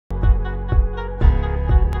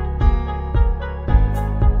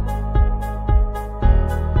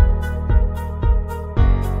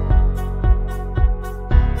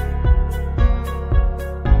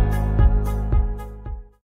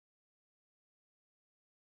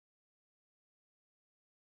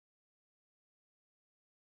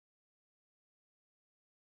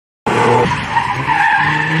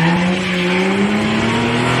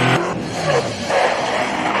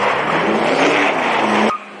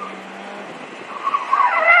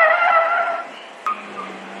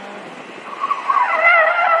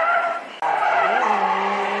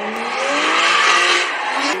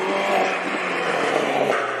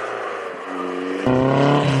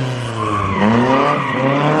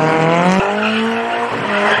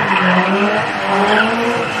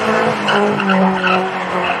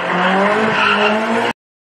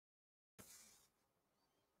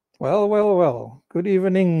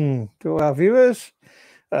evening to our viewers.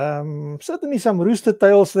 Certainly some rooster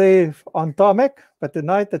tails there on tarmac, but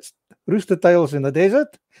tonight it's rooster tails in the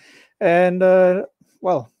desert. And,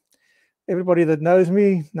 well, everybody that knows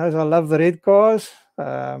me knows I love the red cars.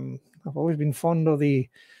 I've always been fond of the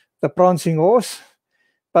prancing horse,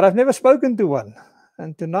 but I've never spoken to one.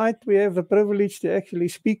 And tonight we have the privilege to actually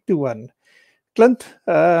speak to one. Clint,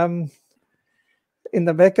 in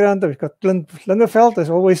the background, we've got Clint Lingeveld, as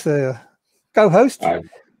always the co-host.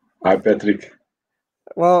 Hi, Patrick.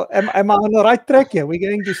 Well, am I on the right track here? We're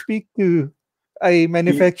going to speak to a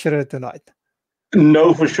manufacturer tonight.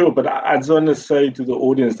 No, for sure. But I just want to say to the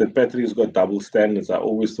audience that Patrick's got double standards. I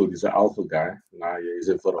always thought he's an Alpha guy. Now he's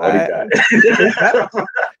a Ferrari guy.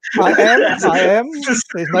 I am. There's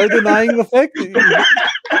no denying the fact.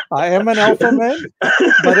 I am an Alpha man,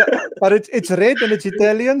 but it's red and it's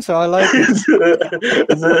Italian, so I like it.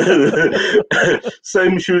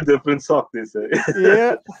 Same shoe, different sock, they say.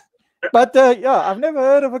 Yeah. But I've never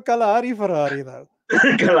heard of a Kalahari Ferrari though.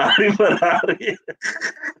 Kalahari Ferrari.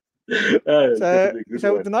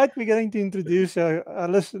 So tonight we're going to introduce our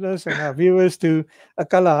listeners and our viewers to a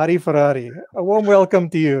Kalahari Ferrari. A warm welcome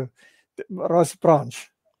to you, Ross Branch.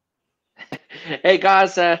 Hey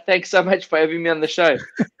guys, thanks so much for having me on the show.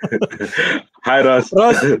 Hi Ross.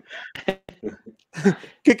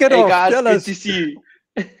 Kick it off. Guys, tell good us, to see you.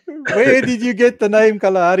 Where did you get the name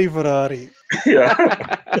Kalahari Ferrari? Yeah.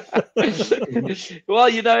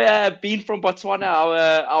 Well, being from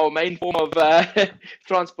Botswana, our main form of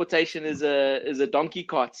transportation is a donkey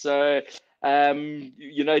cart. So,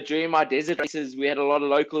 during my desert races, we had a lot of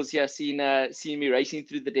locals here seeing me racing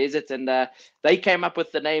through the desert, and they came up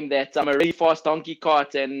with the name that I'm a really fast donkey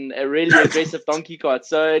cart and a really aggressive donkey cart.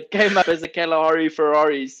 So it came up as a Kalahari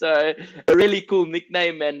Ferrari. So a really cool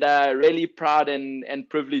nickname, and really proud and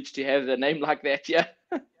privileged to have a name like that. Yeah.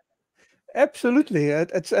 Absolutely.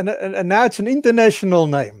 And now it's an international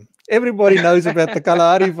name. Everybody knows about the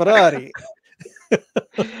Kalahari Ferrari.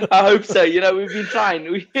 I hope so. We've been trying.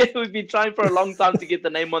 We've been trying for a long time to get the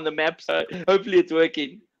name on the map. So hopefully it's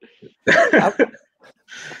working.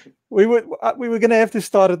 We were going to have to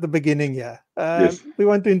start at the beginning. Yeah. Yes. We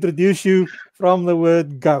want to introduce you from the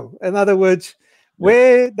word go. In other words,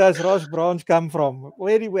 where does Ross Branch come from?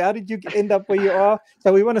 How did you end up where you are?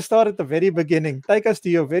 So we want to start at the very beginning. Take us to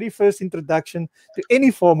your very first introduction to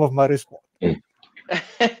any form of motorsport.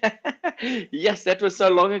 Yes, that was so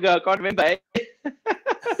long ago. I can't remember.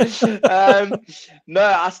 No,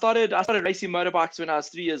 I started racing motorbikes when I was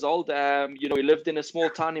 3 years old. We lived in a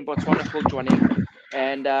small town in Botswana called Jwaneng,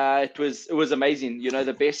 and it was amazing.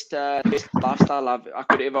 The best lifestyle I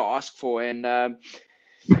could ever ask for, and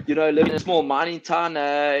living in a small mining town,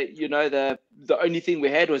 the only thing we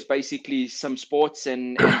had was basically some sports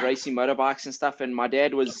and racing motorbikes and stuff. And my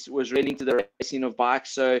dad was really into the racing of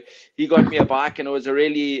bikes, so he got me a bike, and it was a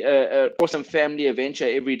really awesome family adventure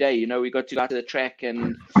every day. We got to go to the track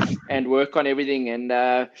and work on everything, and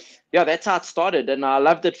that's how it started. And I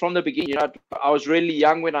loved it from the beginning. I was really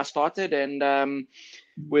young when I started, and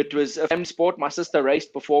it was a family sport. My sister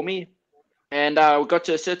raced before me. And we got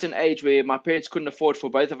to a certain age where my parents couldn't afford for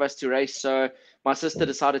both of us to race. So my sister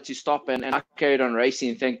decided to stop, and I carried on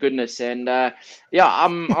racing, thank goodness. And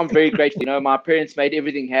I'm very grateful. My parents made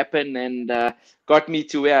everything happen and got me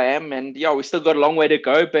to where I am. And we still got a long way to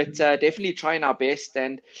go, but definitely trying our best.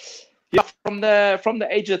 And from the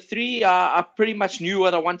age of 3, I pretty much knew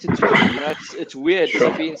what I wanted to do. It's weird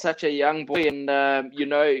being such a young boy and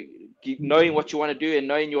knowing what you want to do and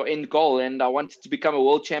knowing your end goal. And I wanted to become a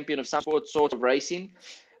world champion of some sort of racing.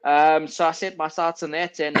 So I set my sights on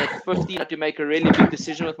that. And at 15, I had to make a really big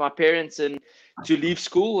decision with my parents and to leave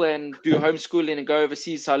school and do homeschooling and go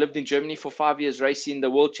overseas. So I lived in Germany for 5 years, racing the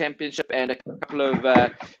world championship and a couple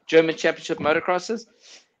of German championship motocrosses.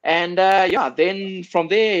 And then from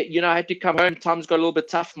there, I had to come home. Times got a little bit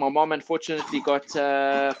tough. My mom unfortunately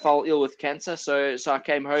fell ill with cancer. So I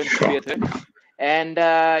came home to be with her. And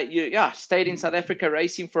stayed in South Africa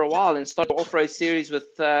racing for a while and started off-road series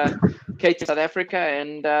with Kate in South Africa.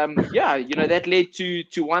 And that led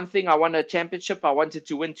to one thing. I won a championship. I wanted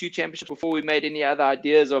to win 2 championships before we made any other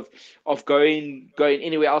ideas of going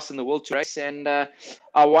anywhere else in the world to race. And I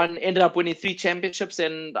ended up winning 3 championships.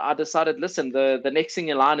 And I decided, listen, the next thing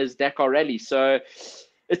in line is Dakar Rally. So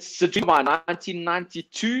it's a dream of mine.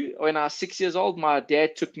 1992, when I was 6 years old, my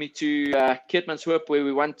dad took me to Keetmanshoop, where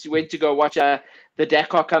we went to go watch the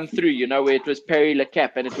Dakar come through, where it was Perry Le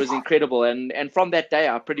Cap, and it was incredible. And from that day,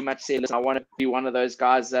 I pretty much said, listen, I want to be one of those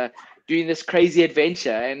guys doing this crazy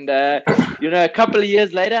adventure. And, a couple of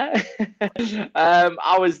years later,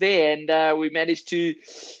 I was there, and we managed to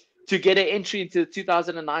get an entry into the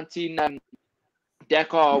 2019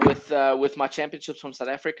 Dakar with my championships from South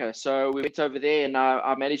Africa. So we went over there, and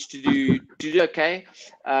I managed to do okay.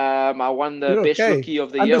 I won the best rookie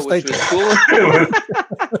of the year, which was cool.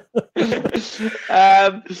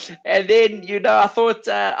 And then I thought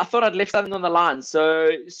I'd left something on the line. So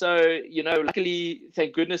luckily,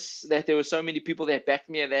 thank goodness that there were so many people that backed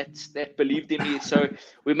me and that believed in me. So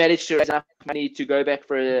we managed to raise enough money to go back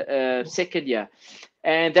for a second year.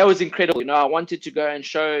 And that was incredible. I wanted to go and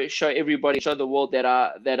show everybody, show the world that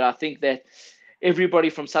I think that everybody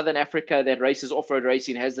from Southern Africa that races off-road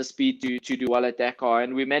racing has the speed to do well at Dakar.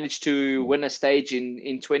 And we managed to win a stage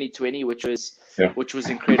in 2020, which was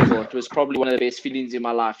incredible. It was probably one of the best feelings in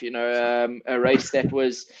my life. A race that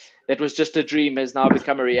was just a dream has now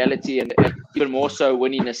become a reality, and even more so,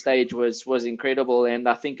 winning a stage was incredible. And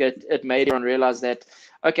I think it made everyone realize that,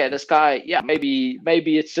 okay, this guy, maybe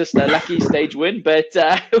it's just a lucky stage win, but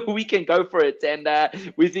we can go for it, and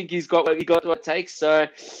we think he got what it takes. So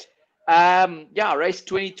I raced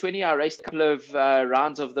 2020. I raced a couple of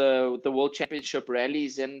rounds of the World Championship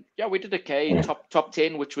rallies, and we did okay, top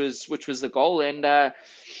 10, which was the goal. And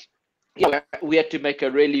we had to make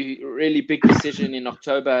a really, really big decision in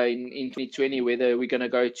October in 2020 whether we're going to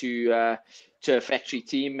go to a factory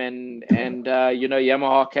team, and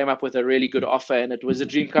Yamaha came up with a really good offer, and it was a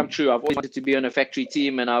dream come true. I've always wanted to be on a factory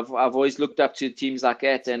team, and I've always looked up to teams like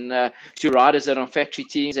that, and to riders that are on factory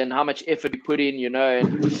teams, and how much effort we put in,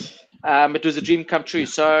 and it was a dream come true.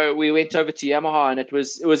 So we went over to Yamaha, and it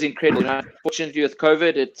was incredible. Unfortunately, with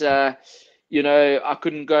COVID, I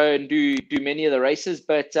couldn't go and do many of the races,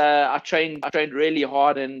 but I trained really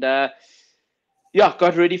hard, and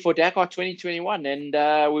got ready for Dakar 2021. And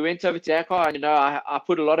we went over to Dakar, and I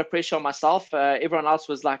put a lot of pressure on myself. Everyone else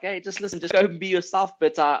was like, "Hey, just listen, just go and be yourself."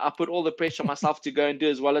 But I put all the pressure on myself to go and do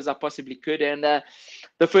as well as I possibly could. And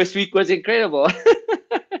the first week was incredible.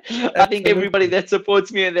 I think everybody that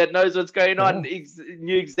supports me and that knows what's going on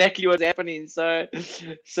knew exactly what's happening. So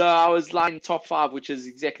I was lying top 5, which is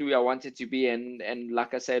exactly where I wanted to be. And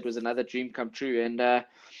like I said, it was another dream come true. And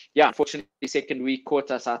unfortunately, second week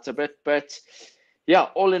caught us out a bit. But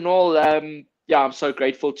all in all, I'm so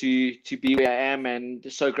grateful to be where I am,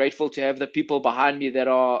 and so grateful to have the people behind me that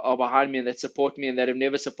are behind me and that support me and that have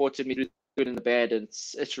never supported me through the good and the bad.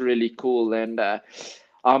 It's really cool. And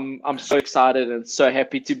I'm so excited and so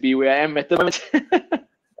happy to be where I am at the moment.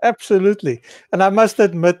 Absolutely. And I must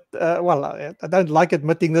admit, I don't like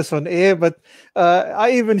admitting this on air, but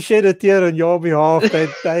I even shed a tear on your behalf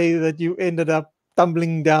that day that you ended up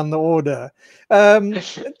tumbling down the order.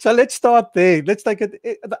 So let's start there. Let's take it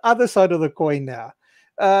the other side of the coin now.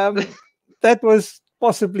 That was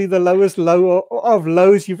possibly the lowest low of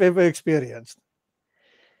lows you've ever experienced.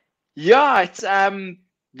 Yeah, it's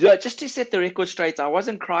just to set the record straight, I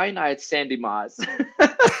wasn't crying. I had sand in my eyes.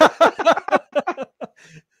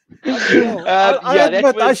 I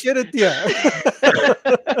admit, I shed a tear.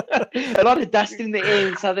 A lot of dust in the air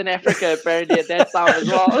in Southern Africa, apparently, at that time as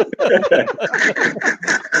well.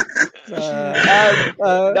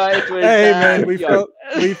 No, it was. Hey man,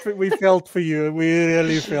 we felt for you. We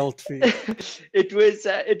really felt for you. It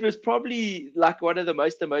was probably like one of the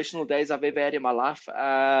most emotional days I've ever had in my life.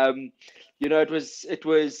 It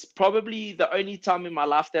was probably the only time in my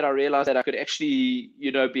life that I realized that I could actually,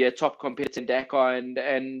 be a top competitor in Dakar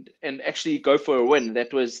and actually go for a win.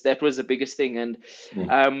 That was the biggest thing. And we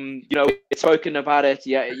had spoken about it.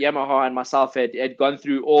 Yamaha and myself had gone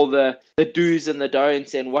through all the do's and the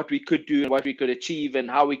don'ts and what we could do and what we could achieve and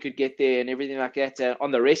how we could get there and everything like that on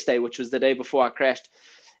the rest day, which was the day before I crashed.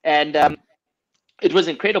 And it was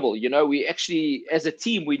incredible. We actually, as a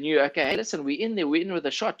team, we knew, okay, hey, listen, we're in there, we're in with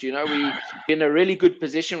a shot. We're in a really good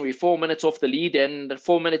position. We're 4 minutes off the lead, and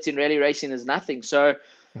 4 minutes in rally racing is nothing. So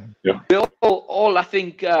we're all I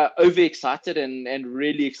think, overexcited and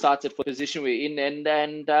really excited for the position we're in.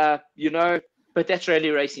 And but that's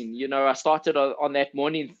rally racing. I started on that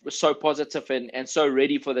morning, was so positive and so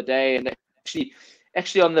ready for the day, and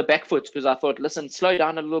actually on the back foot, because I thought, listen, slow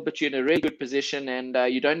down a little bit. You're in a really good position, and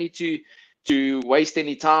you don't need to waste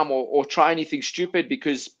any time or try anything stupid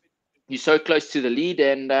because you're so close to the lead,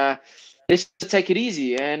 and let's take it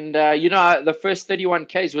easy. And the first 31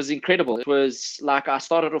 Ks was incredible. It was like I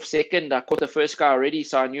started off second, I caught the first guy already,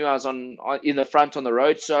 so I knew I was in the front on the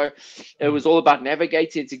road. So it was all about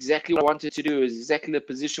navigating. It's exactly what I wanted to do. It was exactly the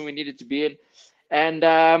position we needed to be in. And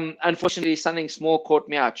unfortunately, something small caught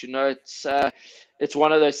me out. It's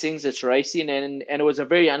one of those things. It's racing, and it was a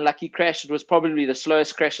very unlucky crash. It was probably the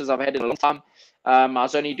slowest crashes I've had in a long time. I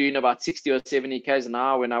was only doing about 60 or 70 k's an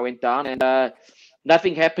hour when I went down, and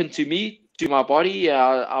nothing happened to me, to my body.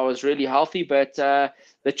 I was really healthy, but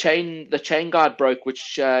the chain guard broke,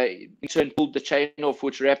 which in turn pulled the chain off,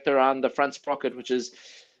 which wrapped around the front sprocket, which is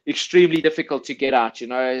extremely difficult to get out,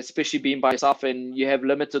 especially being by yourself and you have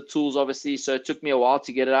limited tools, obviously. So it took me a while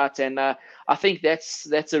to get it out. And I think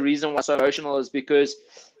that's a reason why I'm so emotional, is because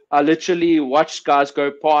I literally watched guys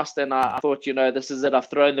go past and I thought, this is it. I've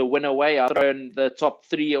thrown the win away. I've thrown the top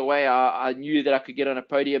 3 away. I knew that I could get on a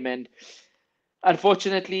podium, and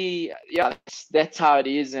unfortunately, yeah, that's how it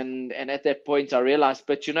is. And at that point I realized,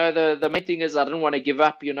 but the main thing is I didn't want to give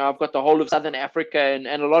up. I've got the whole of Southern Africa and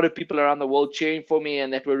a lot of people around the world cheering for me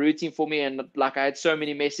and that were rooting for me. And like, I had so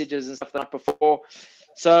many messages and stuff the night before.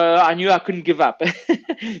 So I knew I couldn't give up.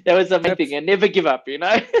 That was the main thing. And never give up,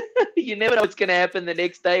 You never know what's going to happen the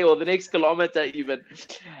next day or the next kilometer even.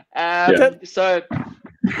 So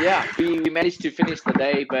yeah, we managed to finish the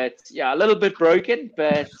day, but yeah, a little bit broken,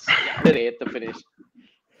 but yeah, there at the finish.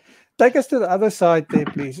 Take us to the other side there,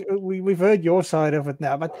 please. We've heard your side of it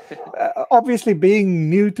now, but obviously being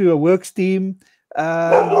new to a works team,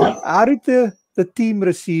 how did the team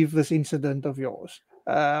receive this incident of yours?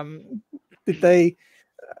 Did they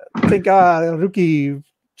think, rookie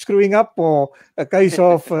screwing up, or a case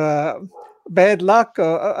of bad luck?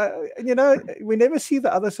 We never see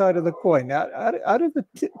the other side of the coin. How did the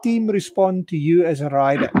team respond to you as a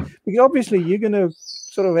rider? Because obviously you're going to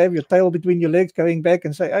sort of have your tail between your legs going back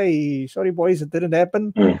and say, hey, sorry boys, it didn't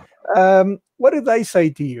happen. What did they say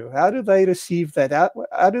to you? How do they receive that?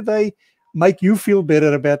 How do they make you feel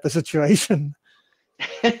better about the situation?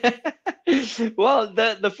 Well,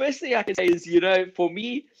 the first thing I can say is, for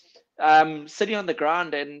me, sitting on the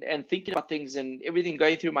ground and thinking about things and everything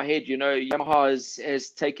going through my head, Yamaha has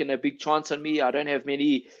taken a big chance on me. I don't have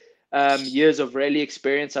many years of rally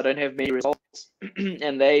experience. I don't have many results.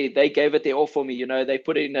 And they gave it their all for me. They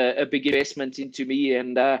put in a big investment into me.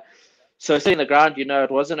 And so sitting on the ground,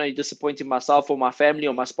 it wasn't only disappointing myself or my family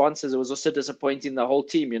or my sponsors, it was also disappointing the whole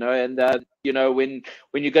team, And, when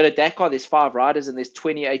you go to Dakar, there's 5 riders and there's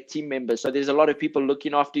 28 team members. So there's a lot of people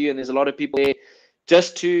looking after you, and there's a lot of people there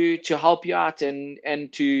just to help you out and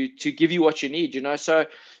to give you what you need, So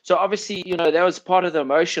obviously, that was part of the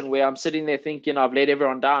emotion where I'm sitting there thinking I've let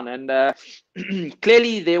everyone down. And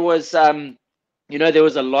clearly there was, there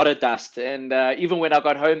was a lot of dust. And even when I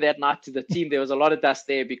got home that night to the team, there was a lot of dust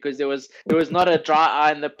there because there was not a dry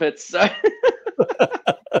eye in the pits. So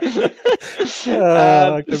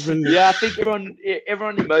I think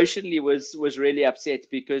everyone emotionally was really upset,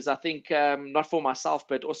 because I think not for myself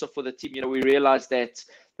but also for the team. We realized that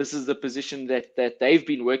this is the position that they've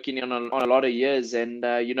been working on a lot of years, and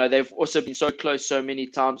they've also been so close so many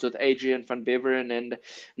times with Adrian van Beveren, and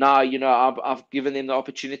now I've given them the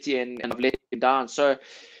opportunity and I've let them down. So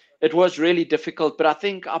it was really difficult, but I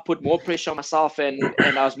think I put more pressure on myself and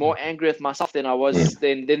I was more angry with myself than I was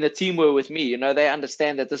than the team were with me. They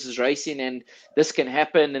understand that this is racing and this can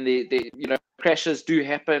happen, and the crashes do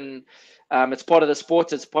happen. It's part of the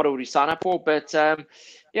sport. It's part of what we sign up for. But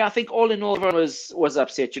I think all in all, everyone was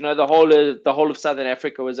upset. The whole of Southern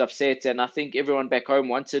Africa was upset, and I think everyone back home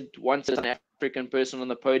wanted an African person on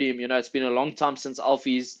the podium. It's been a long time since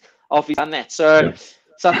Alfie's done that. So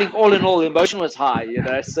I think all in all, the emotion was high,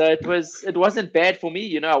 So it wasn't bad for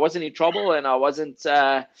me, I wasn't in trouble, and I wasn't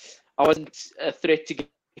a threat to get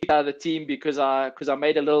out of the team because I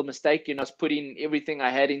made a little mistake. I was putting everything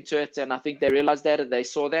I had into it, and I think they realized that and they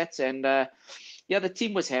saw that, and the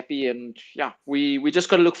team was happy, and we just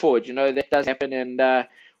got to look forward. That does happen, and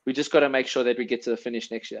we just got to make sure that we get to the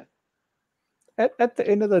finish next year. At the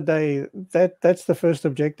end of the day, that's the first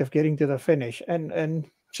objective, getting to the finish, and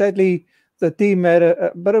sadly, the team had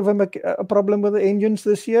a bit of a problem with the engines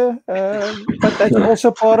this year, but that's also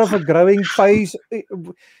part of a growing phase.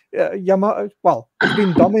 Yamaha, it's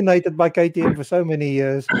been dominated by KTM for so many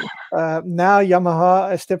years. Now Yamaha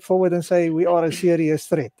has stepped forward and say we are a serious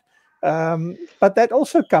threat. But that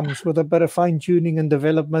also comes with a bit of fine-tuning and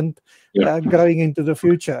development growing into the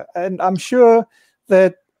future. And I'm sure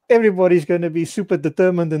that everybody's going to be super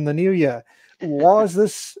determined in the new year. Was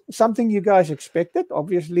this something you guys expected?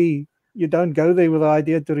 Obviously, you don't go there with the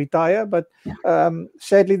idea to retire, but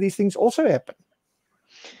sadly, these things also happen.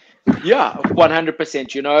 Yeah,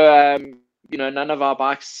 100%. None of our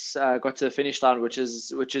bikes got to the finish line, which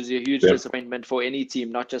is a huge disappointment for any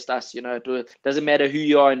team, not just us. It doesn't matter who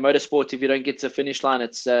you are in motorsport. If you don't get to the finish line,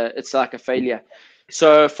 it's like a failure.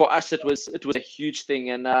 So for us, it was a huge thing,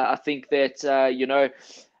 and I think that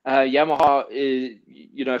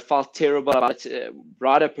Yamaha, felt terrible about it,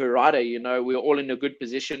 rider per rider. We're all in a good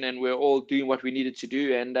position and we're all doing what we needed to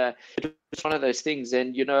do. And it just one of those things.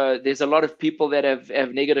 And there's a lot of people that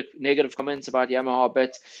have negative comments about Yamaha,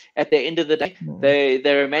 but at the end of the day,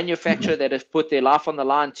 they're a manufacturer that has put their life on the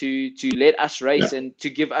line to let us race and to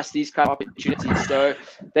give us these kind of opportunities. So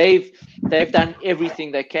they've done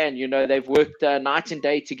everything they can. They've worked night and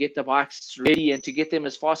day to get the bikes ready and to get them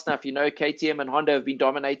as fast enough. KTM and Honda have been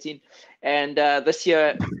dominating, and this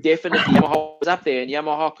year definitely Yamaha was up there, and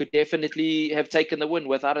Yamaha could definitely have taken the win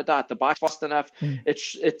without a doubt. The bike's fast enough,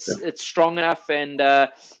 it's strong enough, and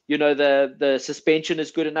the suspension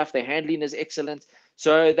is good enough, the handling is excellent,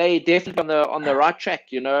 so they definitely on the right track.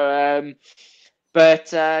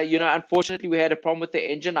 But unfortunately, we had a problem with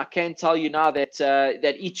the engine. I can tell you now that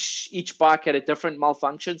that each bike had a different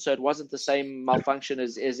malfunction, so it wasn't the same malfunction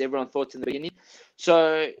as everyone thought in the beginning.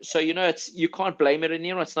 So you can't blame it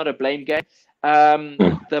anymore. It's not a blame game.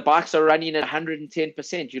 The bikes are running at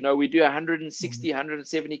 110%. We do 160,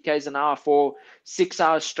 170 k's an hour for 6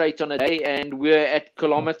 hours straight on a day, and we're at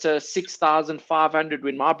kilometer 6,500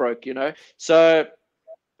 when my broke. So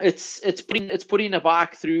it's putting a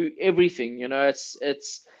bike through everything. I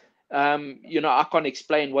can't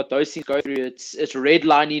explain what those things go through. It's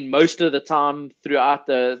redlining most of the time throughout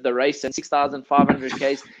the race, and 6,500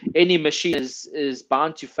 k's. Any machine is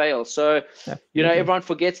bound to fail. So everyone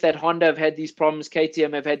forgets that Honda have had these problems,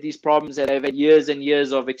 KTM have had these problems, and they've had years and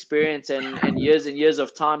years of experience and years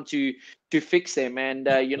of time to fix them. And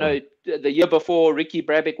the year before Ricky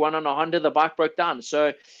Brabeck won on a Honda, the bike broke down.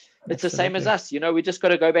 So it's the same as us. We just got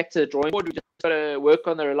to go back to the drawing board. We just got to work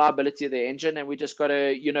on the reliability of the engine, and we just got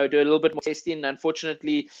to, do a little bit more testing.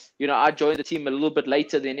 Unfortunately, I joined the team a little bit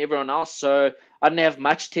later than everyone else, so I didn't have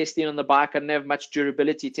much testing on the bike. I didn't have much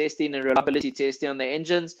durability testing and reliability testing on the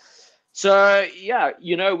engines. So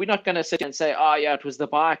we're not going to sit and say, oh yeah, it was the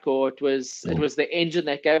bike or it was the engine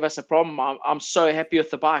that gave us a problem. I'm so happy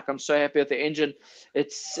with the bike. I'm so happy with the engine.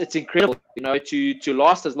 It's incredible, to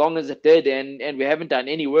last as long as it did, and we haven't done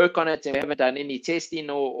any work on it, and we haven't done any testing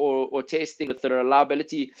or testing with the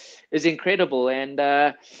reliability is incredible. And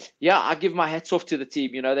I give my hats off to the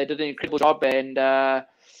team. They did an incredible job, and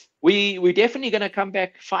we're definitely going to come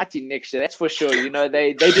back fighting next year. That's for sure.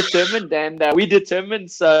 They determined, and we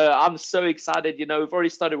determined. So I'm so excited. We've already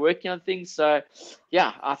started working on things. So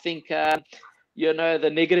yeah, I think the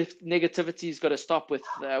negativity's got to stop with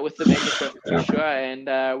the manufacturer for sure.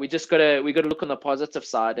 And we got to look on the positive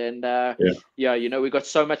side. And we got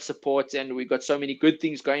so much support, and we got so many good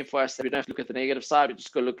things going for us that we don't have to look at the negative side. We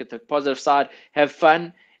just got to look at the positive side, have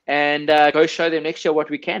fun, and go show them next year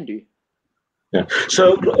what we can do. Yeah.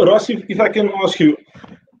 So, Ross, if I can ask you,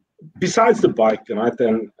 besides the bike, right,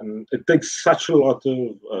 and it takes such a lot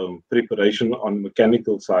of preparation on the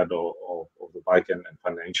mechanical side of the bike and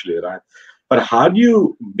financially, right? But how do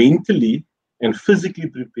you mentally and physically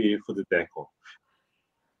prepare for the Dakar?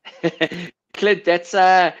 Clint, that's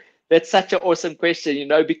such an awesome question,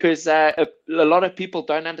 because a lot of people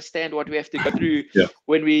don't understand what we have to go through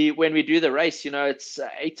when we do the race. It's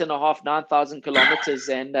 8,500, 9,000 kilometers,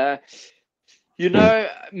 and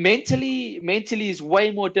mentally is way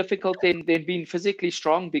more difficult than being physically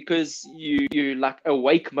strong, because you like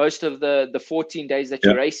awake most of the 14 days that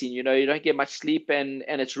you're racing. You don't get much sleep, and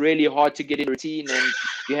it's really hard to get in routine, and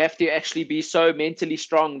you have to actually be so mentally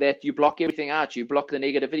strong that you block everything out. You block the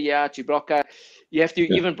negativity out. You have to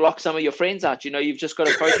even block some of your friends out. You've just got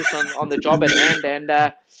to focus on the job at hand. And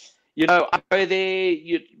I go there.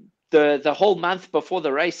 The whole month before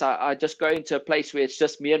the race, I just go into a place where it's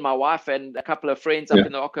just me and my wife and a couple of friends up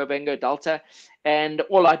in the Okavango Delta. And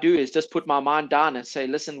all I do is just put my mind down and say,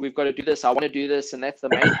 listen, we've got to do this. I want to do this. And that's the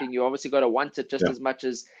main thing. You obviously got to want it just as much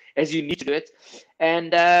as you need to do it.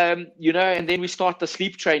 And, and then we start the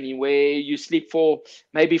sleep training, where you sleep for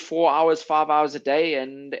maybe 4 hours, 5 hours a day.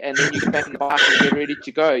 And then you get back in the bike and get ready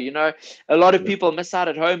to go. A lot of people miss out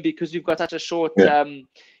at home because we've got such a short,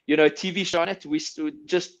 TV show on it. We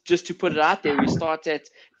just to put it out there, we start at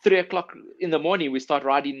 3 o'clock in the morning. We start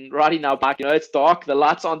riding our bike. It's dark, the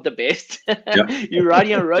lights aren't the best. You're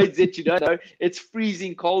riding on roads that it's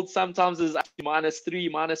freezing cold. Sometimes it's up to -3,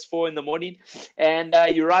 -4 in the morning, and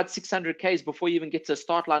you ride 600 k's before you even get to the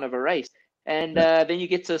start line of a race. And then you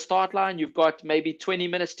get to the start line, you've got maybe 20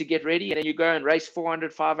 minutes to get ready, and then you go and race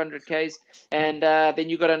 400, 500 k's, and then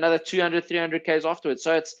you got another 200, 300 k's afterwards.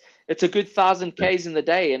 So it's a good 1,000 k's in the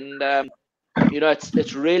day, and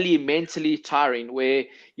it's really mentally tiring, where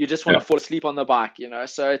you just want to fall asleep on the bike.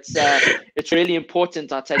 So it's really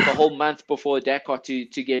important. I take a whole month before Dakar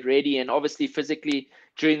to get ready, and obviously physically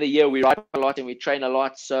during the year we ride a lot and we train a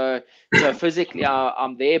lot. So physically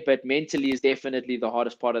I'm there, but mentally is definitely the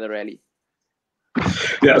hardest part of the rally.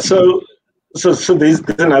 Yeah, so So there's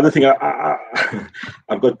another thing.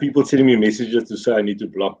 I've got people sending me messages to say I need to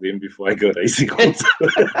block them before I go racing.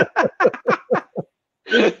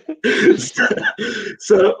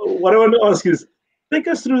 So what I want to ask is, take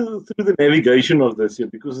us through the navigation of this year,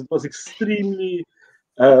 because it was extremely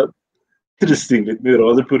interesting. Let me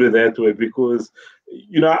rather put it that way, because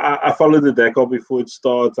I followed the Dakar before it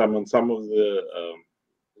starts. I'm on some of the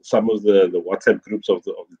WhatsApp groups of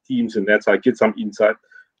the teams, and that, so I get some insight.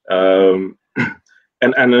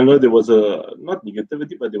 And I know there was not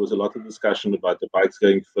negativity, but there was a lot of discussion about the bikes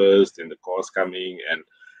going first and the cars coming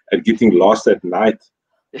and getting lost at night.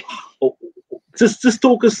 Just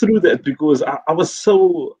talk us through that, because I was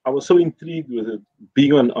so intrigued with it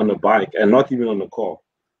being on a bike and not even on a car.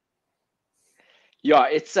 Yeah,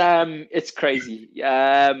 it's crazy. You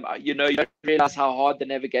don't realize how hard the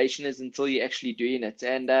navigation is until you're actually doing it.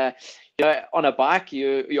 And on a bike,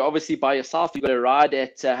 you're obviously by yourself. You've got to ride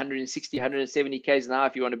at 160, 170 k's an hour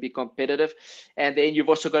if you want to be competitive. And then you've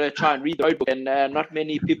also got to try and read the road book. And not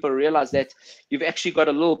many people realize that you've actually got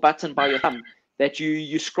a little button by your thumb that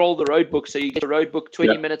you scroll the road book. So you get the road book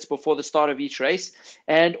 20 minutes before the start of each race.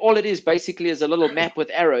 And all it is basically is a little map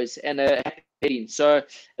with arrows and a heading. So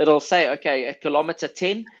it'll say, okay, at kilometer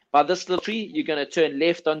 10, by this little tree, you're going to turn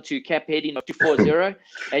left onto cap heading of 240,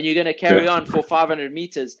 and you're going to carry on for 500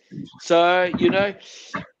 meters. So,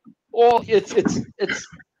 it's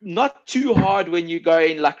not too hard when you're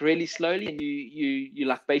going like really slowly and you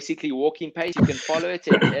like basically walking pace. You can follow it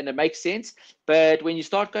and it makes sense. But when you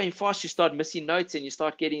start going fast, you start missing notes and you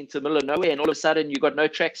start getting into the middle of nowhere, and all of a sudden you've got no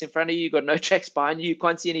tracks in front of you, you've got no tracks behind you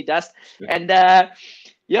can't see any dust. And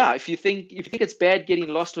if you think it's bad getting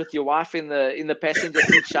lost with your wife in the passenger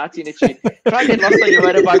seat shouting at you, try and get lost on your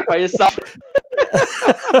motorbike by yourself.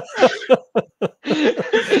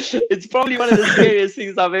 It's probably one of the scariest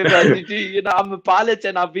things I've ever had to do. I'm a pilot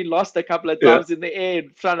and I've been lost a couple of times in the air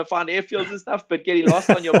trying to find airfields and stuff, but getting lost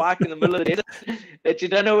on your bike in the middle of the desert that you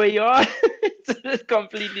don't know where you are, it's a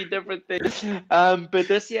completely different thing. But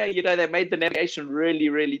this year, they made the navigation really,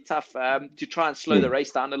 really tough to try and slow the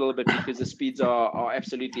race down a little bit, because the speeds are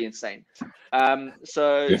absolutely insane.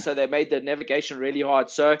 So they made the navigation really hard.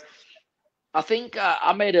 So I think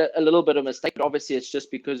I made a little bit of a mistake, but obviously it's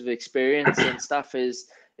just because of experience and stuff, is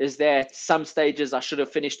that some stages I should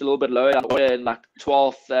have finished a little bit lower, in like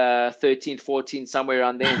 12th, 13th, 14th, somewhere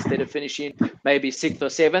around there, instead of finishing maybe 6th or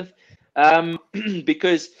 7th.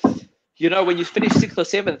 Because, when you finish 6th or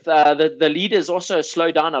 7th, the leaders also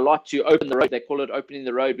slow down a lot to open the road. They call it opening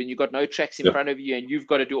the road, when you've got no tracks in front of you and you've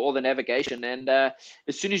got to do all the navigation. And as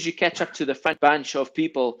soon as you catch up to the front bunch of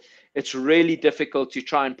people, it's really difficult to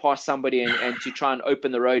try and pass somebody and to try and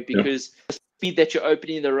open the road, because the speed that you're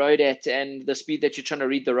opening the road at and the speed that you're trying to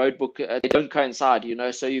read the road book, they don't coincide,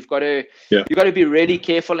 So you've got to be really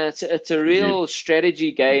careful, and it's a real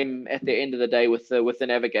strategy game at the end of the day with the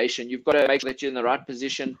navigation. You've got to make sure that you're in the right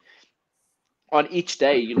position on each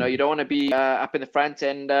day. You don't want to be up in the front.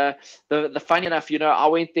 And the funny enough, I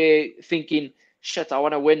went there thinking, shit, I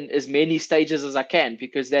want to win as many stages as I can,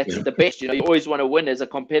 because that's the best. You always want to win as a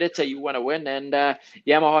competitor. You want to win. And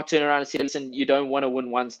Yamaha turned around and said, listen, you don't want to win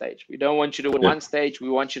one stage. We don't want you to win one stage. We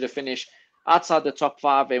want you to finish outside the top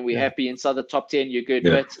 5, and we're happy inside the top 10. You're good.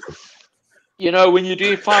 But when you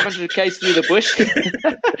do 500 k's through the bush,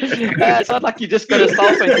 it's not like you just got a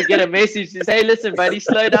cell phone to get a message to say, hey, listen, buddy,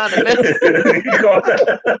 slow down a bit.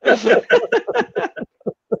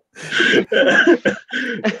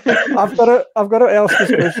 I've got to ask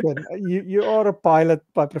this question. You are a pilot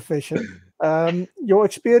by profession. Your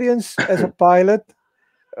experience as a pilot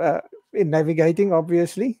in navigating,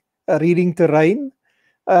 obviously, reading terrain,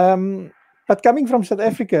 but coming from South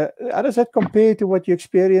Africa, how does that compare to what you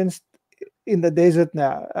experienced in the desert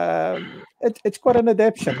now? It's quite an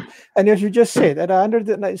adaptation. And as you just said, at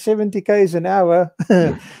 170 k's an hour,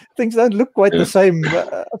 things don't look quite the same.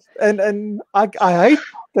 And I hate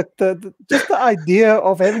just the idea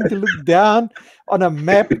of having to look down on a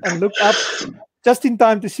map and look up just in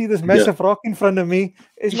time to see this massive rock in front of me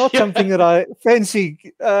is not something that I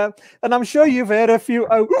fancy. And I'm sure you've had a few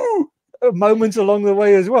moments along the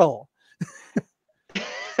way as well.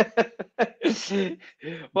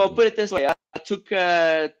 Well, put it this way, I took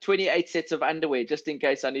 28 sets of underwear just in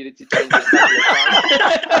case I needed to change it a couple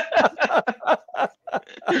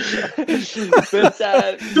of times. But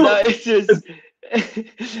no, it is.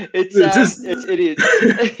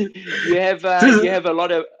 You have a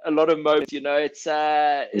lot of moments.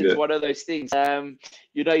 It's one of those things.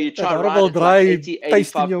 You try horrible ride dry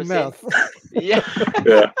taste in your mouth.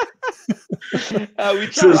 We try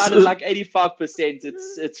to ride at like 85%.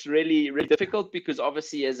 It's really difficult because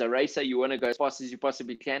obviously as a racer you want to go as fast as you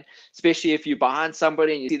possibly can, especially if you're behind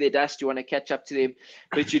somebody and you see their dust, you want to catch up to them.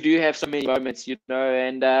 But you do have so many moments,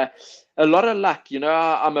 and a lot of luck.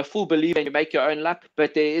 I'm a full believer in you make your own luck,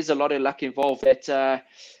 but there is a lot of luck involved that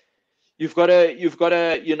you've got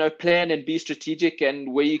to plan and be strategic,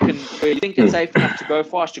 and where you think it's safe enough to go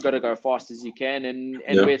fast, you got to go fast as you can, and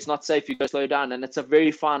where it's not safe, you got to slow down. And it's a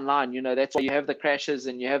very fine line. That's why you have the crashes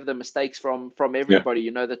and you have the mistakes from everybody.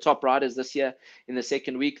 The top riders this year in the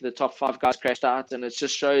second week, the top 5 guys crashed out, and it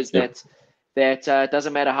just shows that it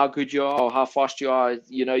doesn't matter how good you are or how fast you are,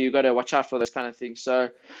 you got to watch out for those kind of things. So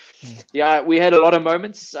yeah, we had a lot of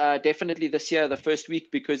moments, definitely this year, the first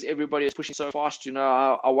week, because everybody was pushing so fast.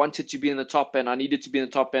 I wanted to be in the top, and I needed to be in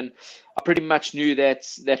the top, and I pretty much knew that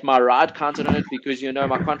my ride counted on it, because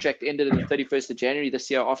my contract ended on the 31st of January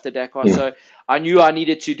this year after Dakar. So I knew I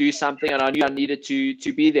needed to do something, and I knew I needed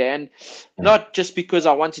to be there, and not just because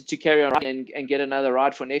I wanted to carry on and get another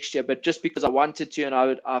ride for next year, but just because I wanted to, and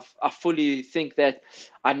I fully think that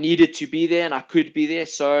I needed to be there and I could be there.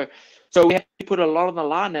 So we had to put a lot on the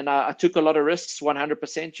line, and I took a lot of risks,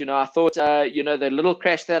 100%. I thought, the little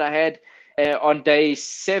crash that I had on day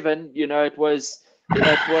 7, it was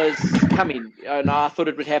coming, and I thought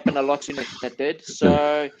it would happen a lot sooner than it did.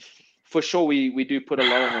 So for sure, we do put a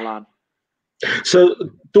lot on the line. So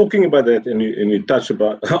talking about that, and you touched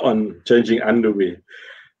on changing underwear.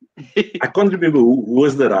 I can't remember who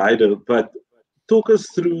was the rider, but talk us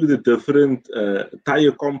through the different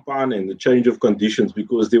tire compound and the change of conditions,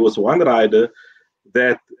 because there was one rider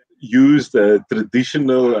that used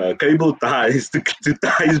traditional cable ties to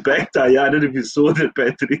tie his back tire. I don't know if you saw that,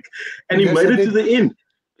 Patrick. And he made it to the end.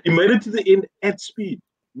 He made it to the end at speed.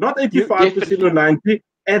 Not 85% or 90,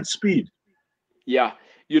 at speed. Yeah.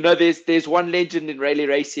 There's one legend in rally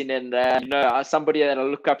racing, and somebody that I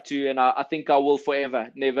look up to, and I think I will forever.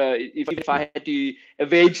 Never, if I had to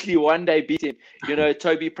eventually one day beat him.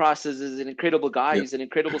 Toby Price is an incredible guy. He's an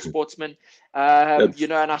incredible sportsman. And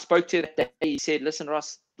I spoke to him that day. He said, "Listen,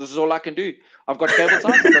 Ross, this is all I can do. I've got cable ties,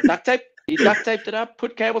 I've got duct tape." He duct taped it up,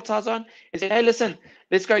 put cable ties on, and said, "Hey, listen,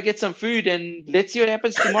 let's go get some food and let's see what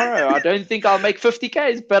happens tomorrow. I don't think I'll make 50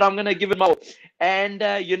 Ks, but I'm going to give it my all." And,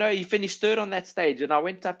 he finished 3rd on that stage. And I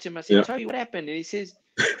went up to him. I said, "Tell you what happened?" And he says,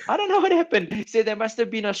 "I don't know what happened." He said, "There must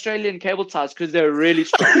have been Australian cable ties because they're really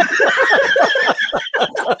strong."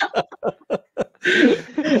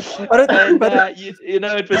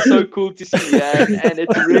 It was so cool to see, and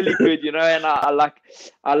it's really good, and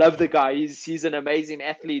I love the guy. He's an amazing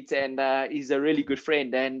athlete, and he's a really good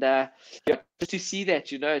friend, and just to see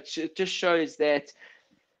that, it just shows that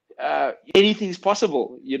anything's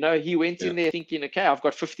possible. He went in there thinking, okay, I've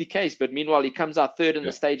got 50 Ks, but meanwhile he comes out 3rd in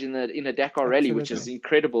the stage in a Dakar rally, which is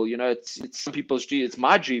incredible. It's some people's dream. It's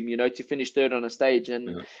my dream, to finish 3rd on a stage,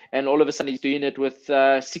 and all of a sudden he's doing it with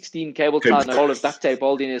 16 cable ties and a roll of duct tape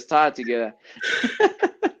holding his tire together.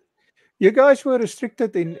 You guys were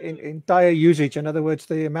restricted in tire usage. In other words,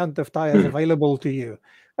 the amount of tires available to you.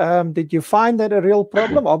 Did you find that a real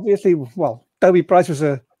problem? Obviously, well, Toby Price was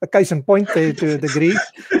a case in point there to a degree,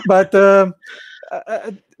 but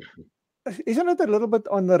isn't it a little bit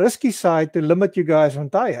on the risky side to limit you guys on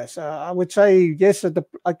tires? I would say yes,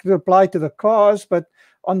 I could apply to the cars, but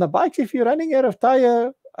on the bikes, if you're running out of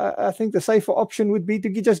tire, I think the safer option would be to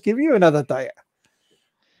just give you another tire.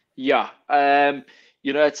 Yeah.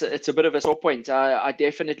 It's a bit of a sore point. I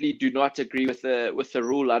definitely do not agree with the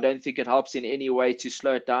rule. I don't think it helps in any way to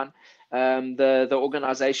slow it down. The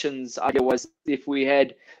organization's idea was if we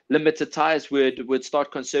had limited tires, we'd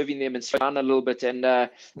start conserving them and slow down a little bit. And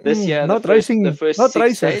this year, the first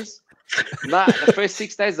 6 days. The first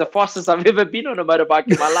 6 days, the fastest I've ever been on a motorbike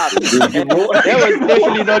in my life. And that was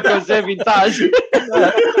definitely not conserving tires.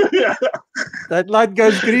 That light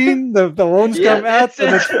goes green, the horns come out,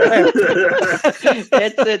 and it's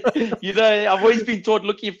that's it. I've always been taught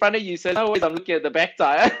looking in front of you, so always I'm looking at the back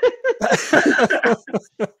tire.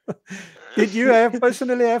 Did you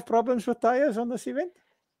personally have problems with tires on this event?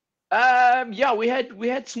 We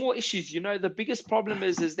had small issues. The biggest problem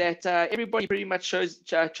is that everybody pretty much chose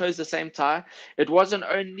the same tire. It wasn't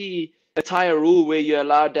only a tire rule where you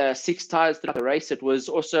allowed 6 tires throughout the race. It was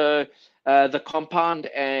also the compound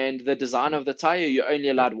and the design of the tire. You only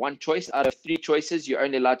allowed 1 choice out of 3 choices. You're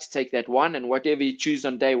only allowed to take that one, and whatever you choose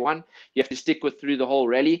on day 1, you have to stick with through the whole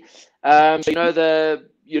rally.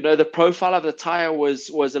 The profile of the tire was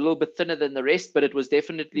a little bit thinner than the rest, but it was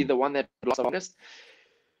definitely the one that lasted longest.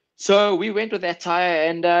 So we went with that tire,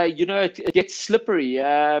 and it gets slippery.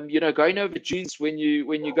 Going over dunes when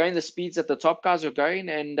you're going the speeds that the top guys are going,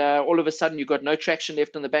 and all of a sudden you've got no traction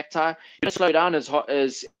left on the back tire. You don't slow down as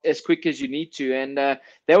quick as you need to, and that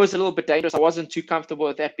was a little bit dangerous. I wasn't too comfortable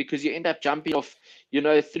with that because you end up jumping off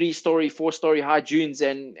 3-story, 4-story high dunes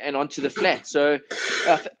and onto the flat. So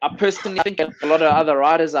I personally think a lot of other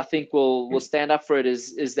riders I think will stand up for it.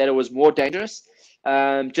 Is that it was more dangerous,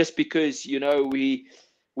 just because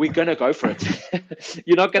we're gonna go for it.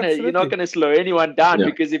 You're not gonna slow anyone down,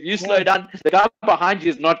 because if you slow down, the guy behind you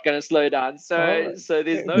is not gonna slow down. So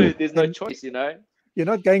there's no choice, You're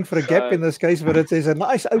not going for a gap in this case, but there's a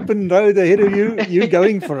nice open road ahead of you. You're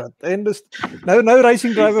going for it, and no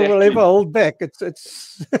racing driver will ever hold back.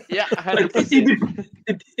 It's yeah, 100%.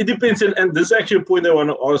 It depends, and this is actually a point I want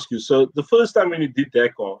to ask you. So the first time when you did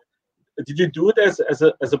Dakar, did you do it as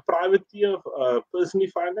a privateer, personally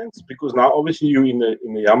financed? Because now obviously you're in the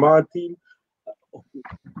Yamaha team.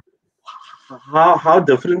 How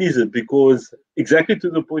different is it? Because exactly to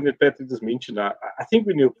the point that Patrick just mentioned, I think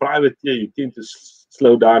when you're a privateer, you tend to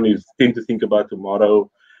slow down. You tend to think about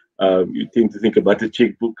tomorrow. You tend to think about the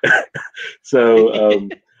checkbook. So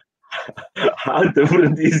how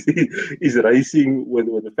different is racing with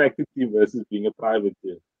a factory team versus being a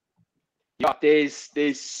privateer? Yeah,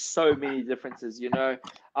 there's so many differences.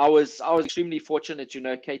 I was extremely fortunate.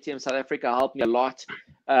 KTM South Africa helped me a lot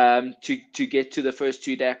to get to the first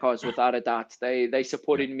 2 Dakars, without a doubt. They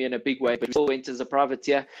supported me in a big way, but we still went as a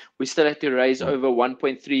privateer. We still had to raise over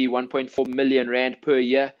 1.3, 1.4 million rand per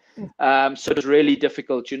year. So it was really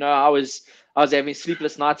difficult. I was having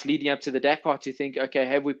sleepless nights leading up to the Dakar to think, okay,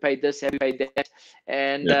 have we paid this? Have we paid that?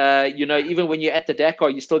 And, even when you're at the Dakar,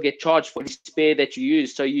 you still get charged for the spare that you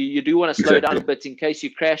use. So you do want to slow down a bit in case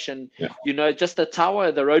you crash. And, just the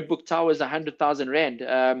tower, the roadbook tower is 100,000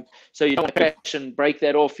 rand. So you don't want to crash and break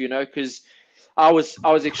that off, because I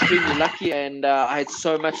was extremely lucky, and I had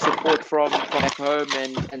so much support from back home,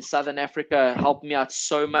 and Southern Africa helped me out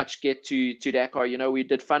so much get to Dakar. We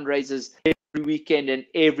did fundraisers every weekend, and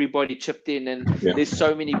everybody chipped in, and there's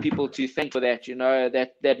so many people to thank for that.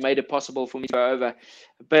 That made it possible for me to go over.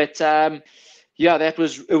 But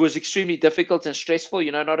it was extremely difficult and stressful,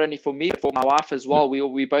 not only for me, but for my wife as well.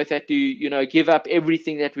 We both had to, give up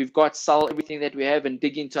everything that we've got, sell everything that we have, and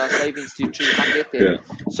dig into our savings to try and get there.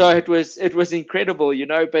 So it was incredible,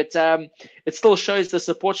 but it still shows the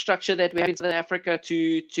support structure that we have in South Africa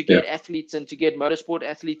to get athletes and to get motorsport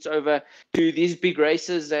athletes over to these big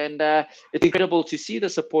races. And it's incredible to see the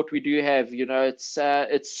support we do have.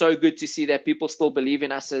 It's so good to see that people still believe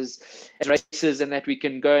in us as racers, and that we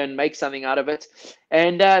can go and make something out of it.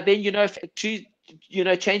 And then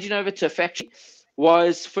changing over to a factory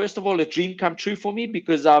was, first of all, a dream come true for me,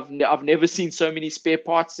 because I've never seen so many spare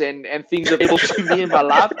parts and things available to me in my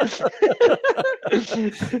life.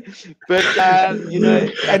 But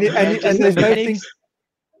and there's no things.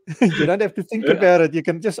 You don't have to think about it. You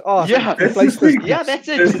can just ask. Yeah, that's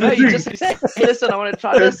it. You just say, hey, listen, I want to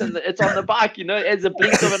try this, and it's on the bike. As a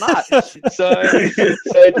blink of an eye. So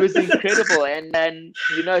it was incredible, and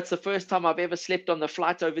it's the first time I've ever slept on the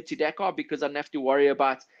flight over to Dakar, because I didn't have to worry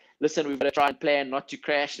about, listen, we've got to try and plan not to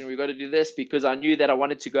crash, and we've got to do this, because I knew that I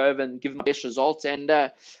wanted to go over and give my best results, and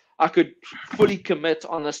I could fully commit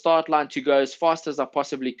on the start line to go as fast as I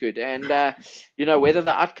possibly could. And, whether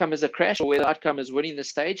the outcome is a crash or whether the outcome is winning the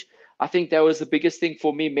stage, I think that was the biggest thing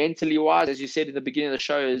for me mentally wise. As you said in the beginning of the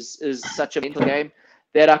show, is such a mental game,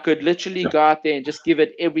 that I could literally go out there and just give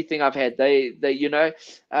it everything I've had.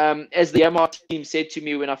 As the Yamaha team said to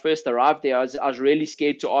me when I first arrived there, I was really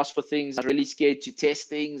scared to ask for things. I was really scared to test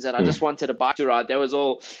things, and I just wanted a bike to ride. That was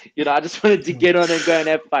all. I just wanted to get on and go and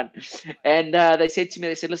have fun. And they said to me,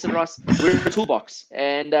 listen, Ross, we're in a toolbox,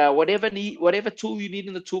 and whatever tool you need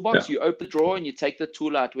in the toolbox, you open the drawer and you take the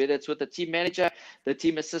tool out, whether it's with the team manager, the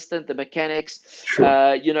team assistant, the mechanics,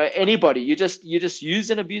 anybody. You just use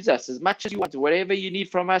and abuse us as much as you want. Whatever you need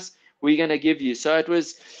from us, we're going to give you. So it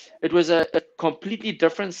was a completely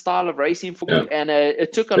different style of racing for me, and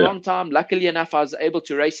it took a long time. Luckily enough, I was able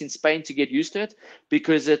to race in Spain to get used to it,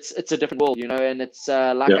 because it's a different world, and it's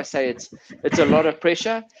I say, it's a lot of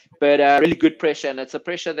pressure, but really good pressure, and it's a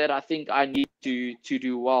pressure that I think I need to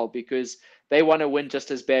do well, because they want to win just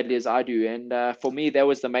as badly as I do. And for me, that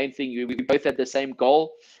was the main thing. We both had the same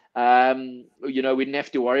goal. We didn't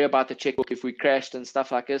have to worry about the checkbook if we crashed and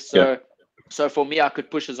stuff like this. So So for me, I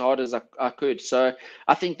could push as hard as I could. So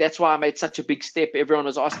I think that's why I made such a big step. Everyone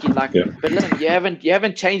was asking, like, but listen, you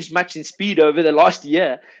haven't changed much in speed over the last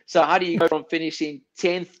year. So how do you go from finishing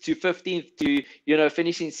 10th to 15th to, you know,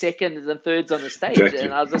 finishing seconds and thirds on the stage? Exactly.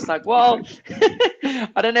 And I was just like, well,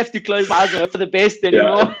 I don't have to close my eyes and hope for the best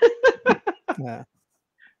anymore. Yeah.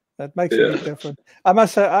 That makes a big difference. I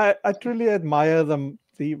must say, I truly admire them,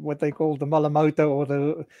 what they call the Malamoto,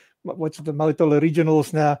 or what's the Moto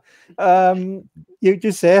Originals now. You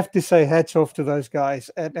just have to say hats off to those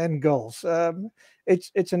guys and girls.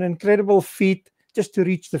 It's an incredible feat just to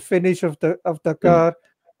reach the finish of Dakar,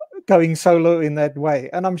 going solo in that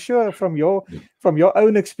way. And I'm sure from your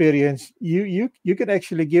own experience, you can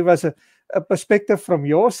actually give us a perspective from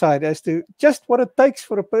your side as to just what it takes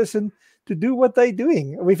for a person to do what they're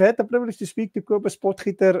doing. We've had the privilege to speak to Kobus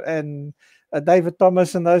Potgieter and David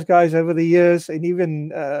Thomas and those guys over the years, and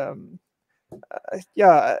even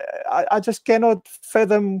I just cannot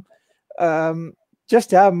fathom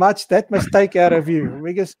just how much that must take out of you,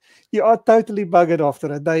 because you are totally buggered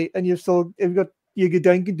after a day, and you're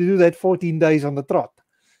going to do that 14 days on the trot.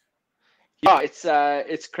 Yeah,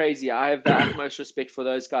 it's crazy. I have the utmost respect for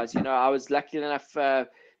those guys. You know, I was lucky enough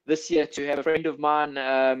this year to have a friend of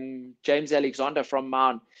mine, James Alexander from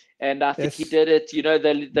Mount, and I think he did it. You know,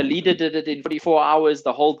 the leader did it in 44 hours,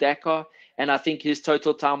 the whole Dakar, and I think his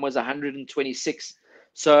total time was 126.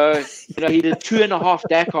 So, you know, he did 2.5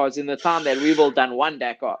 Dakars in the time that we've all done 1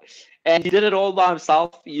 Dakar. And he did it all by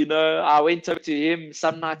himself. You know, I went over to him.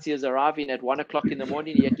 Some nights he was arriving at 1 o'clock in the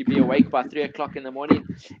morning. He had to be awake by 3 o'clock in the morning,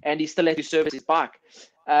 and he still had to service his bike.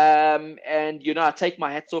 And you know, I take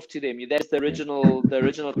my hats off to them. That's the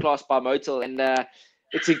original class by Motul, and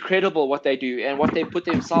it's incredible what they do and what they put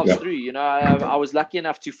themselves through. You know, I was lucky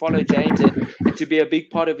enough to follow James and to be a big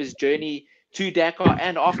part of his journey to Dakar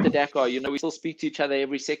and after Dakar. You know, we still speak to each other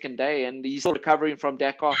every second day, and he's still recovering from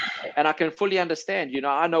Dakar, and I can fully understand. You know,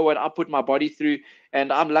 I know what I put my body through,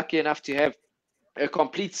 and I'm lucky enough to have a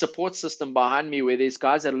complete support system behind me, where there's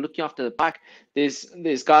guys that are looking after the bike, there's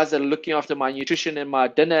guys that are looking after my nutrition and my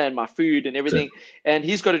dinner and my food and everything, and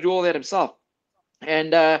he's got to do all that himself. And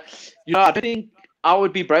you know, I don't think I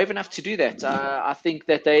would be brave enough to do that. I think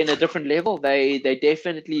that they're in a different level. They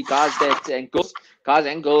definitely guys and girls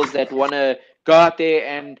that want to go out there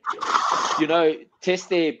and, you know, test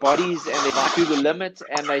their bodies and their bike to the limit,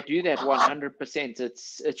 and they do that 100%.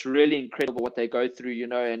 It's really incredible what they go through, you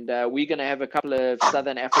know. And we're going to have a couple of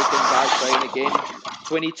Southern African guys going again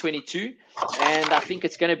 2022, and I think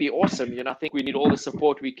it's going to be awesome. You know, I think we need all the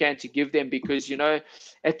support we can to give them, because, you know,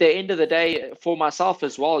 at the end of the day, for myself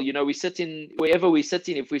as well, you know, we sit in wherever we're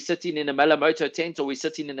sitting. If we're sitting in a Malamoto tent, or we're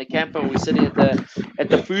sitting in a camper, or we're sitting at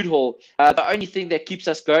the food hall, the only thing that keeps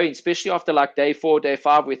us going, especially after like day 4, day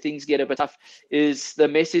 5, where things get a bit tough, is the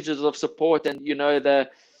messages of support, and, you know,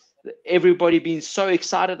 everybody being so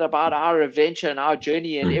excited about our adventure and our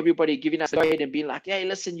journey, and everybody giving us a go ahead and being like, hey,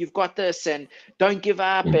 listen, you've got this, and don't give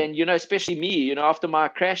up. And, you know, especially me, you know, after my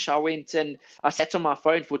crash, I went and I sat on my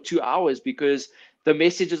phone for 2 hours, because the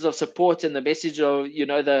messages of support and the message of, you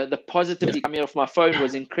know, the positivity coming off my phone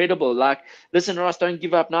was incredible. Like, listen, Ross, don't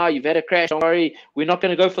give up now. You've had a crash. Don't worry. We're not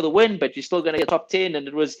going to go for the win, but you're still going to get top 10. And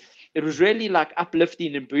it was really like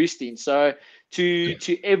uplifting and boosting. So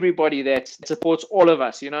to everybody that supports all of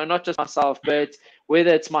us, you know, not just myself, but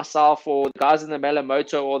whether it's myself or the guys in the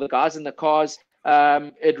Malamoto or the guys in the cars,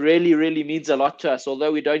 it really, really means a lot to us,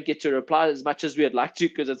 although we don't get to reply as much as we'd like to,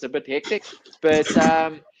 because it's a bit hectic. But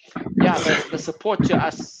yeah, the support to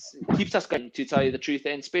us keeps us going, to tell you the truth.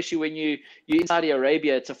 And especially when you're in Saudi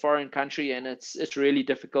Arabia, it's a foreign country, and it's really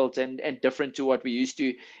difficult and different to what we used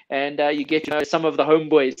to. And you get, you know, some of the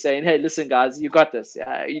homeboys saying, hey, listen, guys, you got this.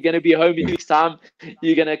 You're going to be home in 2 weeks' time.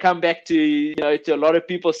 You're going to come back to, you know, to a lot of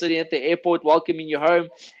people sitting at the airport welcoming you home.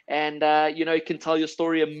 And, you know, you can tell your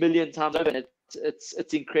story 1,000,000 times over. And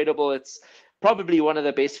it's incredible. It's probably one of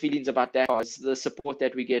the best feelings about Dakar, is the support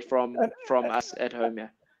that we get from us at home. Yeah.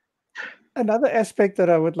 Another aspect that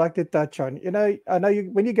I would like to touch on, you know, I know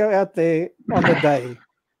when you go out there on the day,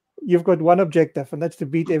 you've got one objective, and that's to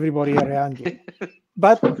beat everybody around you.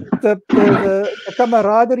 But the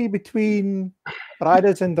camaraderie between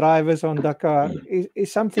riders and drivers on Dakar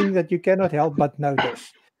is something that you cannot help but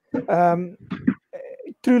notice.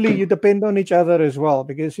 Truly, you depend on each other as well,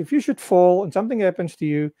 because if you should fall and something happens to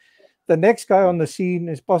you, the next guy on the scene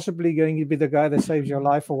is possibly going to be the guy that saves your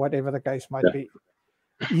life, or whatever the case might be.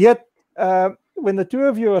 Yet, when the two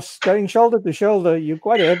of you are going shoulder to shoulder, you're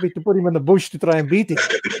quite happy to put him in the bush to try and beat him.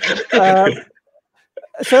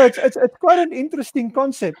 So it's quite an interesting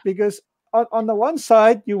concept, because on the one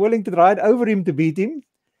side, you're willing to ride over him to beat him.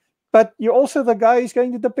 but you're also the guy who's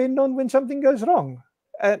going to depend on when something goes wrong.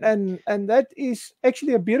 And that is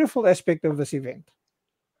actually a beautiful aspect of this event.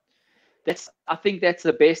 I think that's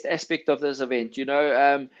the best aspect of this event.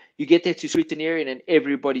 You get there to Sweeteneering and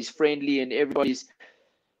everybody's friendly and everybody's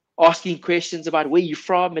asking questions about where you're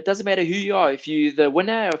from. It doesn't matter who you are. If you're the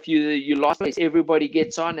winner, if you last place, everybody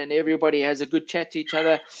gets on and everybody has a good chat to each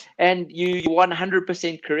other. And you're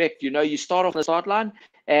 100% correct. You start off the start line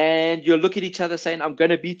and you'll look at each other saying, I'm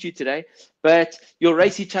going to beat you today. But you'll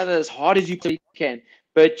race each other as hard as you can.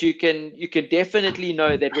 But you can definitely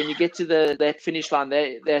know that when you get to that finish line,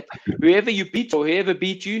 that whoever you beat or whoever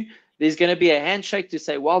beat you, there's going to be a handshake to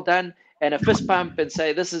say, well done, and a fist pump and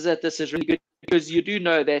say, this is it, this is really good. Because you do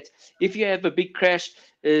know that if you have a big crash,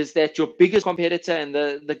 is that your biggest competitor and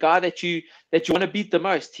the guy that you want to beat the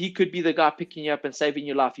most, he could be the guy picking you up and saving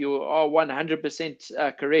your life. You are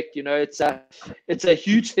 100% correct. It's a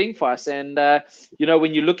huge thing for us. And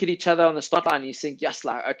when you look at each other on the start line, you think, yes,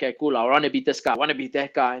 like, okay, cool, I want to beat this guy, I want to beat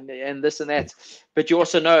that guy, and this and that. But you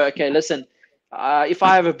also know, okay, listen, if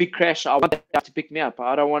I have a big crash, I want that guy to pick me up.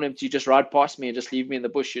 I don't want him to just ride past me and just leave me in the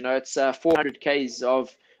bush. It's 400 Ks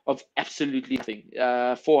of absolutely nothing.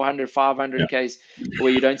 400, 500 Ks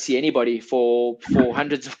where you don't see anybody for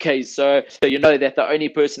hundreds of Ks. So you know that the only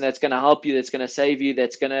person that's going to help you, that's going to save you,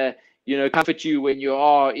 that's going to comfort you when you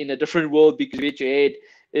are in a different world because you hit your head,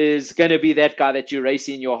 is going to be that guy that you're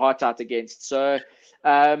racing your heart out against. So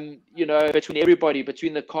between everybody,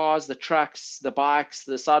 between the cars, the trucks, the bikes,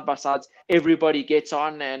 the side-by-sides, everybody gets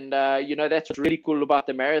on. And, that's what's really cool about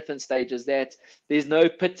the marathon stage, is that there's no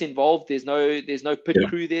pit involved. There's no pit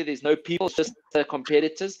crew there. There's no people, it's just the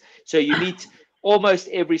competitors. So you meet almost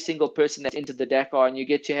every single person that's entered the Dakar, and you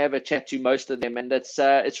get to have a chat to most of them. And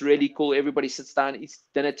it's really cool. Everybody sits down, eats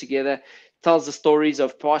dinner together, tells the stories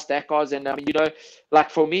of past Dakars. And, like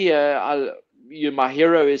for me, my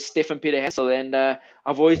hero is Stefan Peter Hansel, and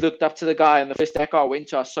I've always looked up to the guy. And the first Dakar I went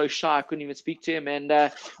to, I was so shy I couldn't even speak to him. And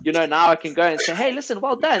now I can go and say, "Hey, listen,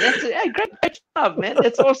 well done. That's great job, man.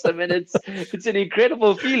 That's awesome." And it's an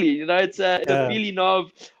incredible feeling. It's a feeling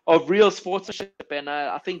of real sportsmanship. And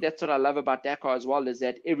I think that's what I love about Dakar as well, is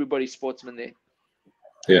that everybody's sportsman there.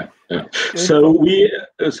 Yeah. So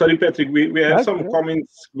sorry, Patrick, we have some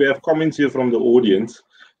comments. We have comments here from the audience.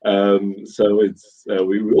 So it's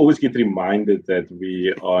we always get reminded that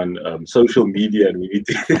we on social media, and we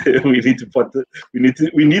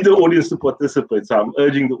need the audience to participate. So I'm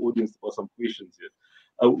urging the audience for some questions here.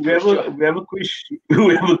 We have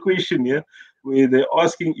a question here where they're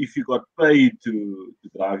asking if you got paid to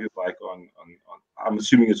drive your bike on I'm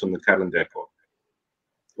assuming it's on the current Dakar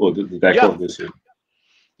or the Dakar this year.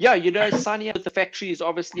 Yeah, signing up with the factory is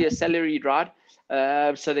obviously a salaried ride.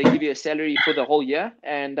 So they give you a salary for the whole year,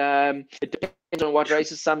 and it depends on what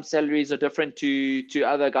races. Some salaries are different to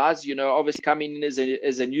other guys. Obviously coming in as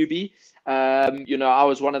a newbie, I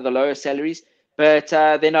was one of the lower salaries, but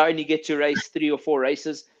then I only get to race 3 or 4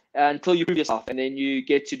 races until you prove yourself, and then you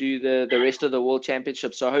get to do the rest of the World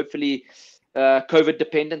Championship. So hopefully, COVID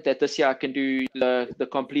dependent, that this year I can do the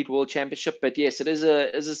complete World Championship. But yes, it is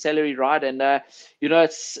a salary ride, and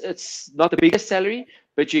it's not the biggest salary,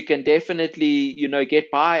 but you can definitely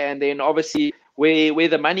get by. And then obviously where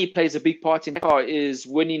the money plays a big part in Dakar is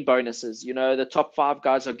winning bonuses. The top 5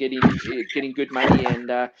 guys are getting good money,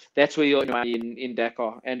 and that's where you're money in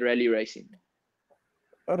Dakar and rally racing.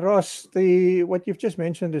 Ross, what you've just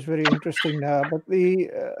mentioned is very interesting now, but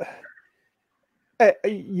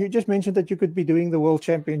you just mentioned that you could be doing the World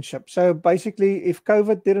Championship. So basically, if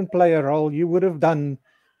COVID didn't play a role, you would have done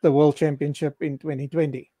the World Championship in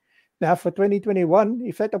 2020. Now, for 2021,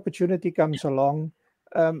 if that opportunity comes along,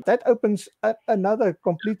 that opens another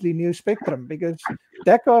completely new spectrum, because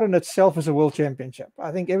Dakar in itself is a World Championship.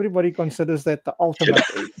 I think everybody considers that the ultimate.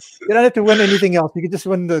 You don't have to win anything else. You can just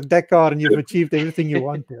win the Dakar and you've achieved everything you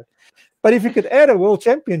want to. But if you could add a World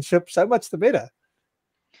Championship, so much the better.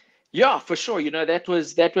 Yeah, for sure.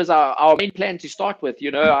 That was our main plan to start with.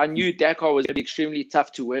 I knew Dakar was going to be extremely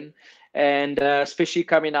tough to win. And especially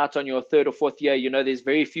coming out on your 3rd or 4th year, there's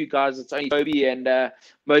very few guys. It's only Toby and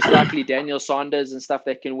most likely Daniel Sanders and stuff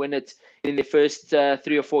that can win it in their first 3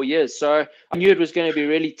 or 4 years. So I knew it was going to be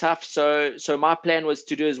really tough. So my plan was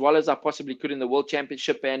to do as well as I possibly could in the World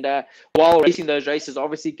Championship, and while racing those races,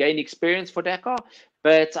 obviously gain experience for Dakar.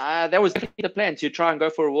 But that was the plan, to try and go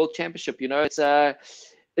for a World Championship.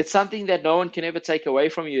 It's something that no one can ever take away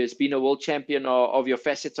from you, as being a world champion of your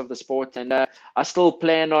facets of the sport. And I still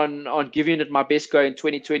plan on giving it my best go in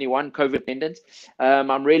 2021, COVID dependent.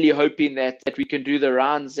 I'm really hoping that we can do the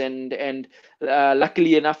rounds, and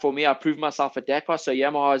luckily enough for me, I proved myself at Dakar. So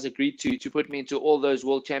Yamaha has agreed to put me into all those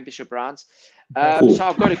World Championship rounds. Cool. So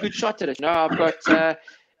I've got a good shot at it. I've got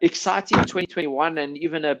exciting 2021 and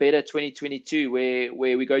even a better 2022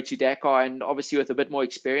 where we go to Dakar, and obviously with a bit more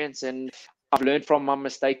experience, and I've learned from my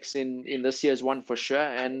mistakes in this year's one for sure.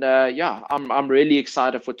 And I'm really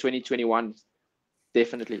excited for 2021.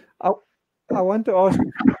 Definitely. I want to ask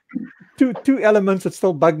two elements that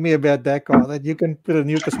still bug me about Dakar that you can put a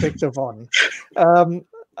new perspective on.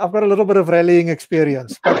 I've got a little bit of rallying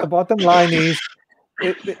experience, but the bottom line is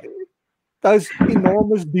those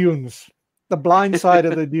enormous dunes, the blind side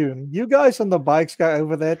of the dune. You guys on the bikes go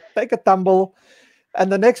over that, take a tumble,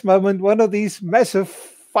 and the next moment, one of these massive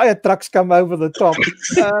fire trucks come over the top.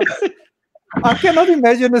 I cannot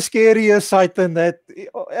imagine a scarier sight than that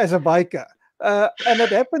as a biker. And it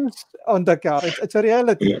happens on Dakar. It's a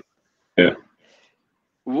reality. Yeah.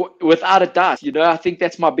 Without a doubt, I think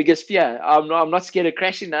that's my biggest fear. I'm not scared of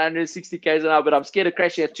crashing at 160 k's an hour, but I'm scared of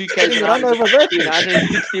crashing at 2 k's an hour and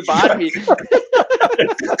 160 behind me.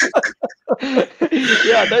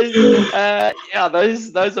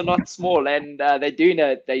 Those are not small, and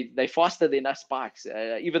they're faster than us bikes.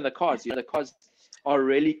 Even the cars, the cars are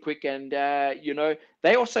really quick, and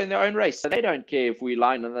they also in their own race, so they don't care if we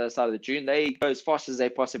line on the other side of the dune. They go as fast as they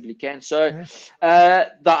possibly can. So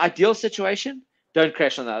the ideal situation, don't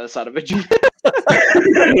crash on the other side of a dune.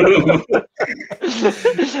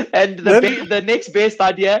 And the next best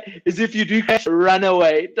idea is, if you do crash, run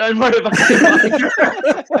away. Don't worry about it.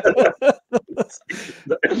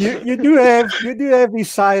 You do have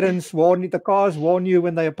these sirens warn you. The cars warn you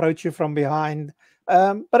when they approach you from behind.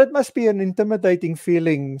 But it must be an intimidating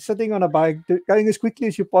feeling sitting on a bike, going as quickly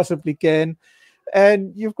as you possibly can,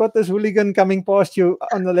 and you've got this hooligan coming past you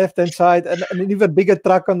on the left-hand side and an even bigger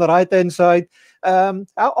truck on the right-hand side. How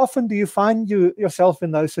often do you find yourself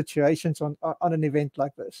in those situations on an event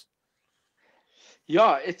like this?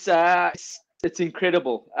 Yeah, it's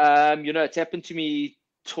incredible. It's happened to me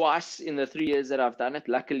twice in the 3 years that I've done it.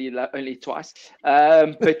 Luckily, only twice.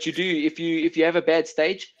 But you do, if you have a bad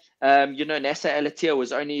stage. NASA Alatia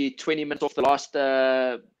was only 20 minutes off the last.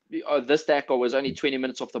 This Dakar was only 20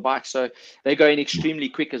 minutes off the bike, so they're going extremely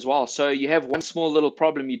quick as well. So you have one small little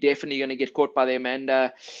problem, you're definitely going to get caught by them. And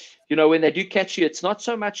when they do catch you, it's not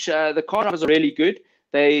so much the car drivers are really good.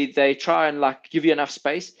 They try and give you enough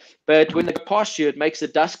space, but when they go past you, it makes a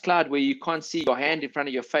dust cloud where you can't see your hand in front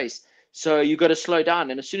of your face. So you got to slow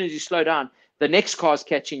down, and as soon as you slow down, the next car's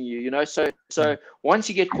catching you. So once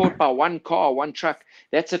you get caught by one car, one truck,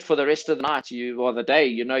 that's it for the rest of the night, or the day.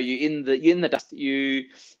 You're in the dust. You're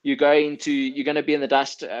going to be in the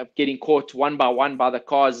dust, getting caught one by the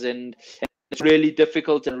cars, and it's really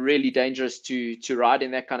difficult and really dangerous to ride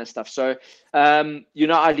in that kind of stuff. So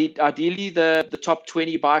ideally the top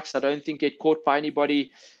 20 bikes, I don't think get caught by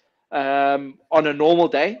anybody on a normal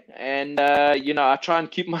day, and I try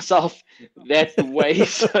and keep myself that way,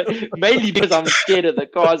 so, mainly because I'm scared of the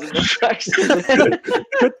cars and the trucks.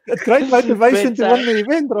 It's great motivation to win the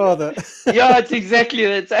event, rather. Yeah, it's exactly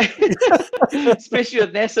that. Especially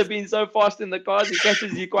with NASA being so fast in the cars, it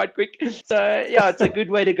catches you quite quick. So yeah, it's a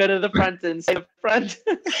good way to go to the front and stay up front.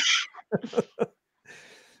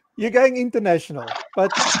 You're going international,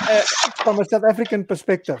 but from a South African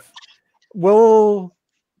perspective, will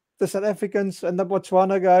the South Africans and the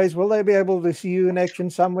Botswana guys, will they be able to see you in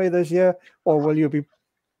action somewhere this year, or will you be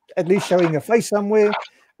at least showing a face somewhere?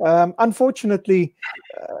 Unfortunately,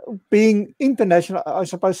 being international, I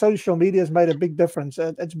suppose social media has made a big difference.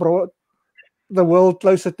 It's brought the world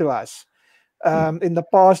closer to us. In the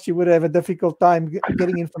past, you would have a difficult time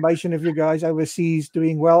getting information if you guys overseas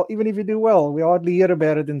doing well. Even if you do well, we hardly hear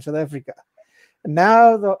about it in South Africa. And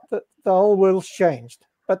now the whole world's changed,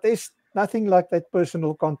 but there's nothing like that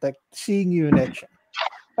personal contact, seeing you in action.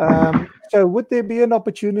 So would there be an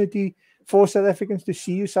opportunity for South Africans to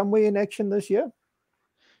see you somewhere in action this year?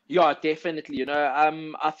 Yeah, definitely.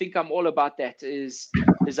 I think I'm all about that. Is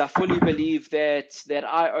I fully believe that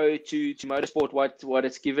I owe to motorsport what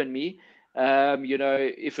it's given me.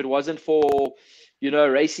 If it wasn't for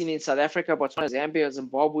racing in South Africa, Botswana, Zambia,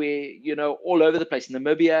 Zimbabwe, all over the place,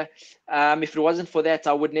 Namibia. If it wasn't for that,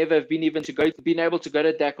 I would never have been able to go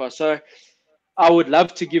to Dakar. So I would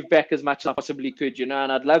love to give back as much as I possibly could, and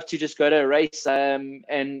I'd love to just go to a race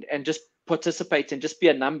and just participate and just be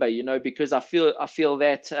a number, because I feel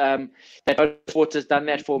that that motorsport has done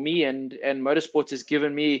that for me, and motorsport has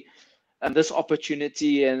given me this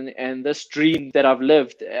opportunity and this dream that I've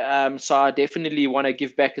lived. So I definitely want to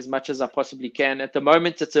give back as much as I possibly can. At the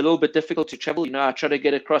moment, it's a little bit difficult to travel. I try to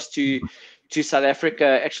get across to South Africa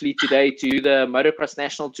actually today to do the Motocross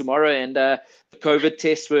National tomorrow, and the COVID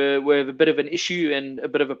tests were a bit of an issue and a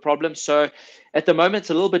bit of a problem. So at the moment,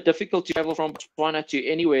 it's a little bit difficult to travel from Botswana to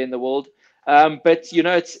anywhere in the world. But you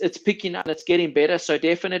know, it's picking up and it's getting better. So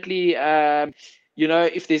definitely, you know,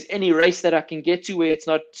 if there's any race that I can get to where it's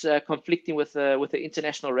not conflicting with the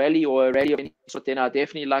international rally or a rally of any sort, then I'd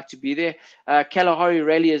definitely like to be there. Kalahari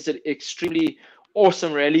Rally is an extremely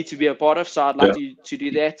awesome rally to be a part of, so I'd like to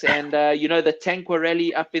do that. And you know, the Tankwa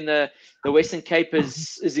Rally up in the Western Cape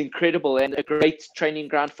is incredible and a great training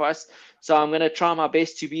ground for us. So I'm going to try my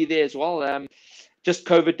best to be there as well. Just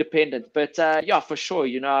COVID dependent, but yeah, for sure,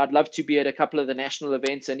 you know, I'd love to be at a couple of the national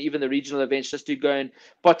events and even the regional events just to go and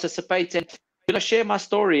participate and, you know, share my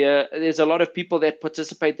story. There's a lot of people that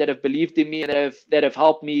participate that have believed in me and that have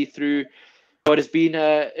helped me through what has been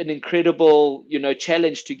an incredible, you know,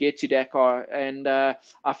 challenge to get to Dakar. And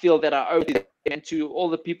I feel that I owe it and to all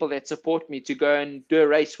the people that support me to go and do a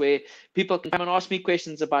race where people can come and ask me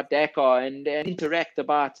questions about Dakar and interact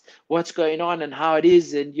about what's going on and how it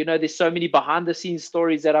is. And, you know, there's so many behind the scenes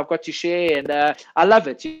stories that I've got to share. And I love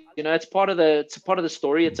it. You know, it's part of the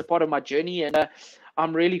story. It's a part of my journey. And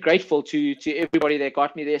I'm really grateful to everybody that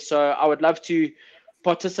got me there. So I would love to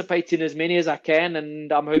participate in as many as I can,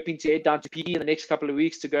 and I'm hoping to head down to PD in the next couple of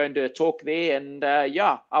weeks to go and do a talk there. And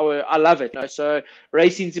yeah, I love it. You know? So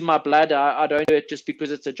racing's in my blood. I don't do it just because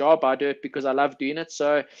it's a job. I do it because I love doing it.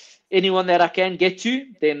 So anyone that I can get to,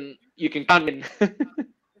 then you can come in.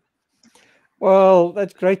 Well,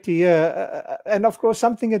 that's great to hear. And of course,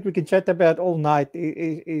 something that we can chat about all night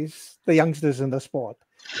is the youngsters in the sport.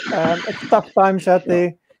 It's tough times out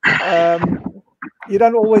there. You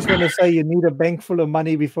don't always want to say you need a bank full of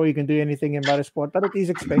money before you can do anything in motorsport, but it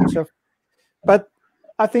is expensive. But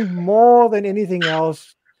I think more than anything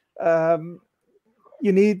else,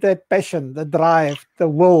 you need that passion, the drive, the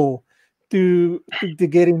will to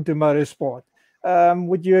get into motorsport.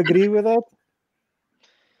 Would you agree with that?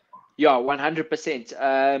 Yeah,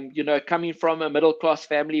 100%. You know, coming from a middle-class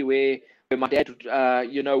family where my dad,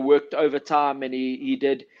 you know, worked overtime and he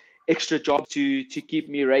did extra job to keep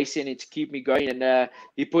me racing and to keep me going, and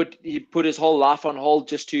he put his whole life on hold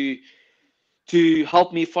just to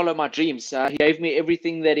help me follow my dreams. He gave me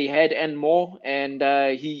everything that he had and more, and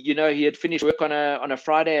he had finished work on a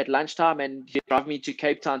Friday at lunchtime, and he'd drive me to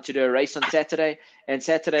Cape Town to do a race on Saturday, and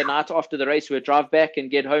Saturday night after the race we'd drive back and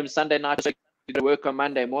get home Sunday night to work on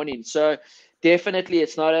Monday morning. So definitely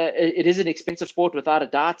it is an expensive sport without a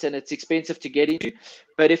doubt, and it's expensive to get into.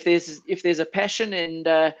 But if there's a passion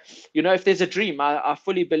and you know, if there's a dream, I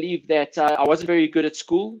fully believe that I wasn't very good at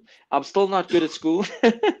school. I'm still not good at school,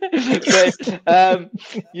 but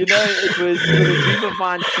you know, it was a dream of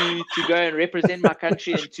mine to go and represent my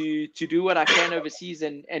country and to do what I can overseas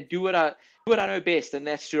and do what I know best, and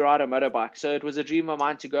that's to ride a motorbike. So it was a dream of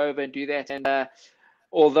mine to go over and do that. And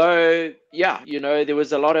although, yeah, you know, there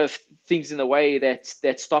was a lot of things in the way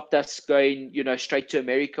that stopped us going, you know, straight to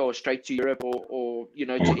America or straight to Europe or you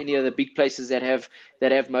know, to any of the big places that have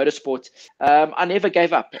motorsport. I never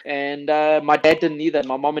gave up, and my dad didn't either.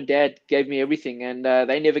 My mom and dad gave me everything, and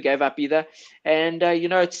they never gave up either. And you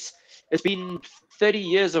know, it's been 30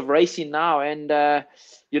 years of racing now, and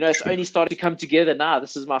you know, it's only starting to come together now.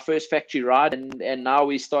 This is my first factory ride, and now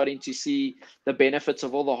we're starting to see the benefits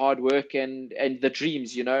of all the hard work and the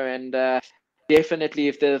dreams, you know. And definitely,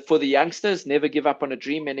 for the youngsters, never give up on a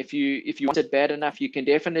dream. And if you want it bad enough, you can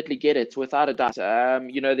definitely get it without a doubt.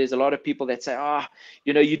 You know, there's a lot of people that say,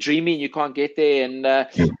 you know, you're dreaming, you can't get there. And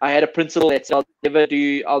I had a principle that said,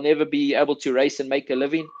 I'll never be able to race and make a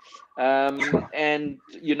living. And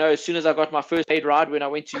you know, as soon as I got my first paid ride when I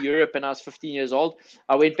went to Europe and I was 15 years old,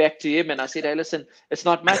 I went back to him and I said, hey, listen, it's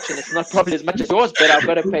not much and it's not probably as much as yours, but I've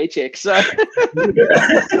got a paycheck. So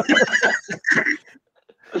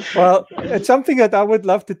well, it's something that I would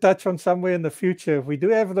love to touch on somewhere in the future. If we do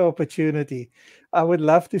have the opportunity, I would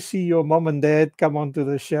love to see your mom and dad come onto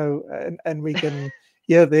the show and we can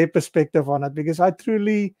hear their perspective on it, because I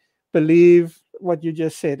truly believe what you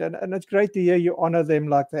just said, and it's great to hear you honor them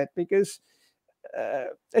like that, because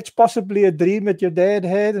it's possibly a dream that your dad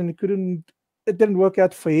had and it didn't work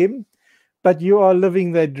out for him, but you are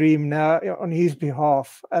living that dream now on his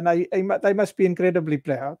behalf, and they must be incredibly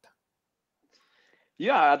proud.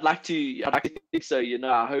 Yeah, I'd like to think so. You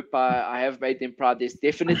know, I hope I have made them proud. There's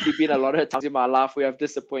definitely been a lot of times in my life where I've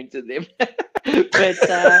disappointed them.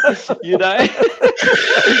 But you know,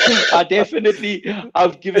 I've given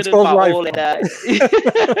it my all, and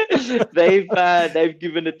they've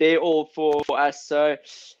given it their all for us. So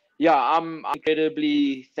yeah, I'm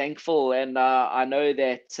incredibly thankful, and I know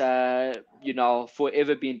that you know, I'll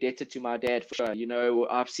forever be indebted to my dad for sure. You know,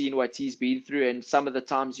 I've seen what he's been through, and some of the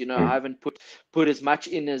times, you know, I haven't put as much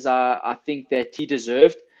in as I think that he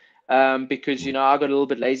deserved. because, you know, I got a little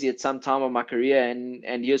bit lazy at some time of my career,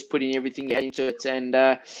 and he was putting everything he had into it. And,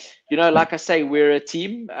 you know, like I say, we're a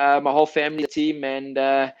team, my whole family, a team, and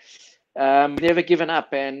we've never given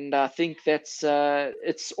up. And I think that's,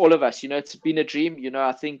 it's all of us, you know, it's been a dream. You know,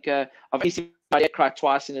 I think I've only seen my dad cry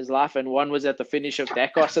twice in his life, and one was at the finish of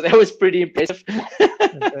Dakar. So that was pretty impressive.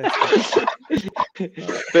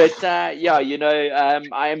 But yeah, you know,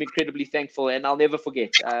 I am incredibly thankful, and I'll never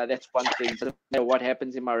forget. That's one thing. So no matter what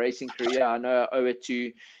happens in my racing career, I know I owe it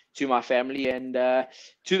to my family and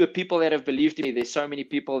to the people that have believed in me. There's so many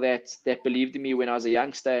people that believed in me when I was a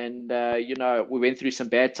youngster, and you know, we went through some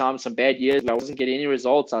bad times, some bad years. I wasn't getting any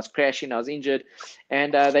results. I was crashing. I was injured,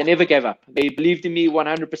 and they never gave up. They believed in me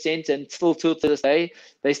 100%, and still to this day,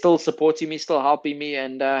 they still supporting me, still helping me,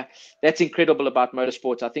 and that's incredible about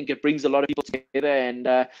motorsports. I think it brings a lot of people together, and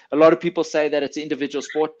a lot of people say that it's an individual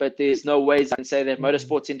sport, but there's no ways I can say that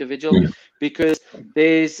motorsports individual, because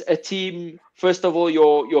there's a team. First of all,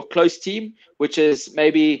 your close team, which is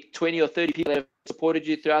maybe 20 or 30 people that have supported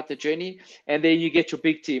you throughout the journey, and then you get your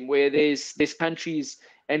big team where there's countries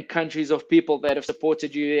and countries of people that have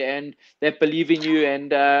supported you and that believe in you,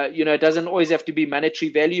 and you know, it doesn't always have to be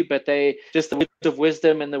monetary value, but they just the words of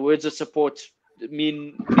wisdom and the words of support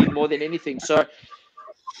mean more than anything. So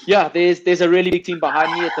yeah, there's a really big team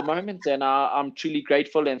behind me at the moment, and I'm truly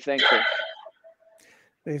grateful and thankful.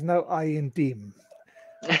 There's no I in team.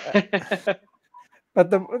 But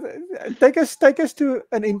take us to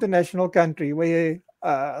an international country where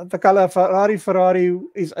the Kalahari Ferrari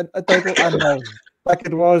is a total unknown, like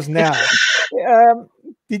it was now.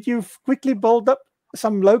 Did you quickly build up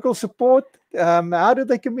some local support? How do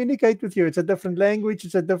they communicate with you? It's a different language,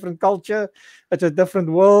 it's a different culture, it's a different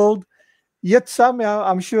world. Yet somehow,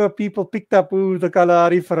 I'm sure people picked up who the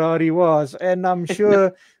Kalahari Ferrari was, and I'm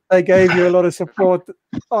sure they gave you a lot of support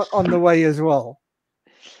on the way as well.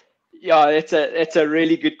 Yeah, it's a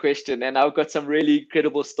really good question, and I've got some really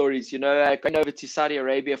incredible stories. You know, going over to Saudi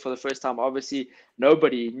Arabia for the first time, obviously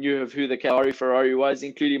nobody knew of who the Kalahari Ferrari was,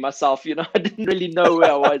 including myself. You know, I didn't really know who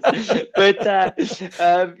I was,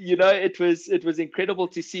 but you know, it was incredible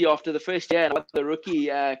to see after the first year and the rookie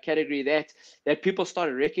category that people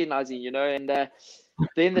started recognizing. You know, and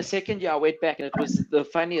then the second year I went back, and it was the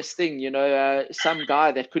funniest thing. You know, some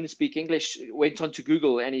guy that couldn't speak English went onto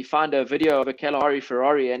Google and he found a video of a Kalahari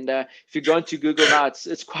Ferrari. And if you go onto Google now,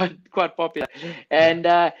 it's quite popular. And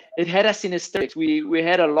it had us in hysterics. We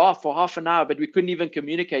had a laugh for half an hour, but we couldn't even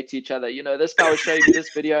communicate to each other. You know, this guy was showing me this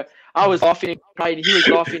video. I was laughing and crying. He was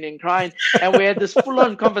laughing and crying. And we had this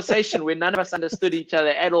full-on conversation where none of us understood each other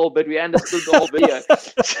at all, but we understood the whole video.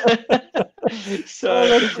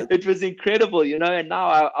 So it was incredible, you know. And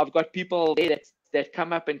now I've got people there that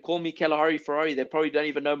come up and call me Kalahari Ferrari. They probably don't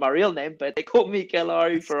even know my real name, but they call me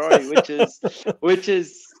Kalahari Ferrari, which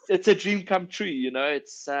is it's a dream come true. You know,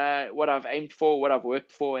 it's what I've aimed for, what I've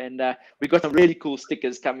worked for, and we got some really cool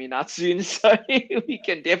stickers coming out soon, so we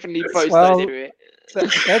can definitely post those everywhere.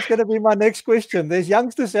 That's going to be my next question. There's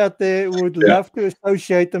youngsters out there who would love to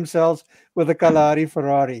associate themselves with the Kalahari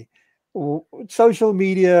Ferrari. Social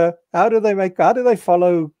media, how do they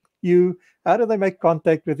follow you? How do they make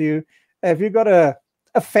contact with you? Have you got a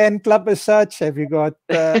fan club as such? Have you got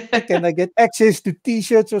can they get access to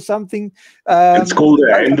t-shirts or something? It's called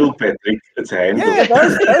a handle, Patrick. It's a handle. Yeah,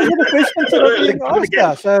 those are the questions that are being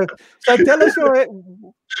asked us. So tell us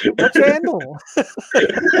what's your handle?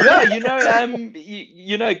 Yeah,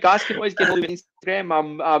 you know, guys can always get hold of me on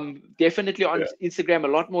Instagram. I'm definitely on Instagram a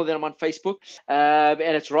lot more than I'm on Facebook. And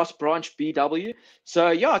it's Ross Branch BW.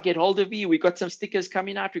 So yeah, get hold of me. We got some stickers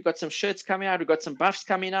coming out. We got some shirts coming out. We got some buffs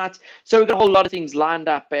coming out. So we got a whole lot of things lined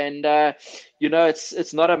up. And you know,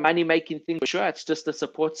 it's not a money making thing for sure. It's just a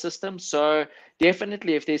support system. So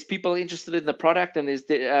definitely, if there's people interested in the product and there's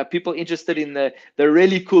people interested in the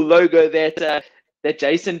really cool logo that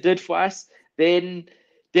Jason did for us, then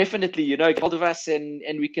definitely, you know, get hold of us and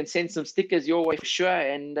we can send some stickers your way for sure.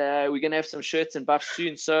 And we're going to have some shirts and buffs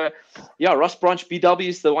soon. So yeah, Ross Branch BW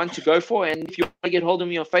is the one to go for. And if you want to get hold of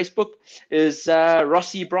me on Facebook, is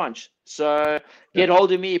Rossi Branch. So get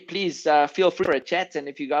hold of me, please. Feel free for a chat. And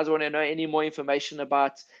if you guys want to know any more information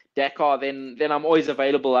about Dakar, then I'm always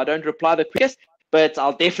available. I don't reply the quickest, but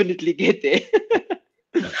I'll definitely get there.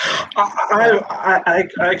 I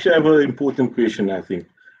actually have an important question, I think.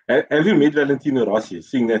 Have you met Valentino Rossi,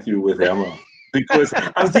 seeing that you with Yamaha? Because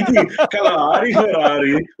I was thinking Kalahari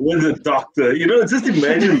Ferrari was a doctor. You know, just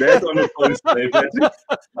imagine that on a phone today.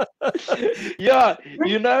 Yeah,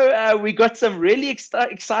 you know, we got some really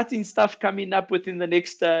exciting stuff coming up within the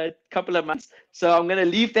next couple of months. So I'm going to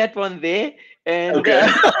leave that one there. and Okay.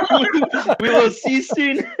 we will see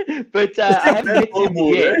soon. But I haven't met him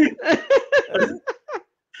yet.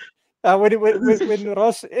 When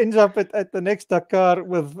Ross ends up at the next Dakar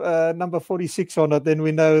with number 46 on it, then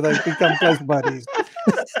we know they've become close buddies.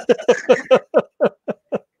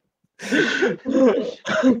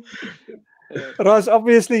 Ross,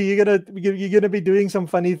 obviously you're gonna be doing some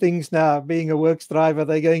funny things now. Being a works driver,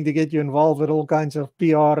 they're going to get you involved with all kinds of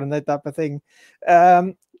PR and that type of thing.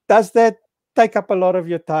 Does that take up a lot of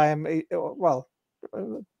your time? Well,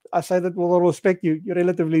 I say that with all respect. You're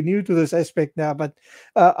relatively new to this aspect now, but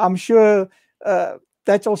I'm sure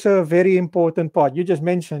that's also a very important part. You just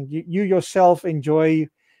mentioned you yourself enjoy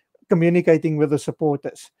communicating with the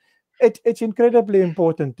supporters. It's incredibly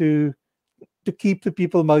important to keep the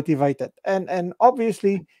people motivated. And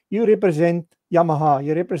obviously you represent Yamaha,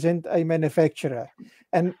 you represent a manufacturer,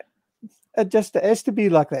 and it just has to be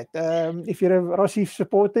like that. If you're a Rossi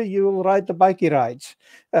supporter, you will ride the bike he rides.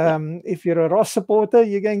 If you're a Ross supporter,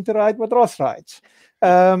 you're going to ride what Ross rides.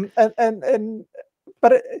 But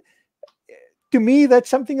to me, that's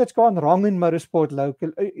something that's gone wrong in motorsport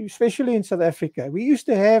local, especially in South Africa. We used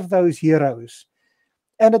to have those heroes,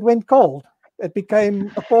 and it went cold. It became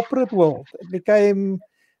a corporate world. It became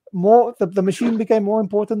more, the machine became more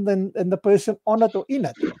important than the person on it or in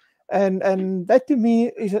it. And that to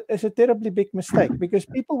me is a terribly big mistake, because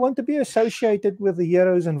people want to be associated with the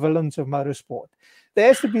heroes and villains of motorsport. There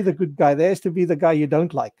has to be the good guy. There has to be the guy you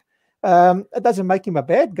don't like. It doesn't make him a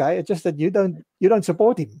bad guy. It's just that you don't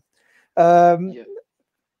support him.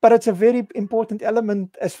 But it's a very important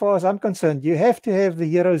element as far as I'm concerned. You have to have the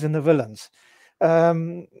heroes and the villains.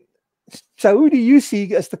 So who do you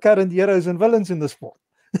see as the current heroes and villains in the sport?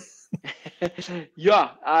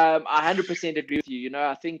 Yeah, I 100% agree with you. You know,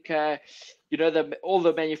 I think all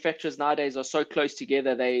the manufacturers nowadays are so close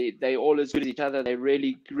together. They all as good as each other. They're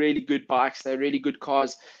really, really good bikes. They're really good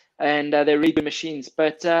cars, and they're really good machines.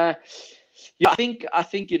 But yeah, I think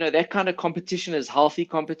that kind of competition is healthy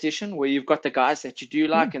competition, where you've got the guys that you do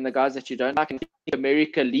like and the guys that you don't like. And I think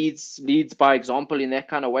America leads by example in that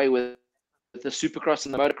kind of way with the Supercross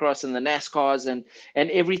and the motocross and the NASCARs and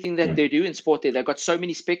everything that they do in sport there. They've got so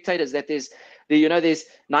many spectators that there's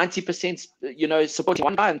 90% supporting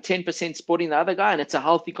one guy and 10% supporting the other guy, and it's a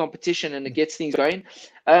healthy competition and it gets things going.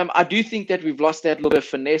 I do think that we've lost that little bit of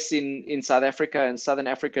finesse in South Africa and Southern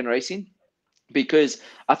African racing, because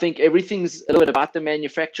I think everything's a little bit about the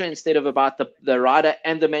manufacturer instead of about the rider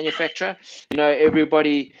and the manufacturer.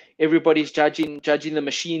 Everybody's judging the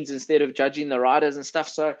machines instead of judging the riders and stuff.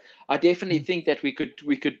 So I definitely think that we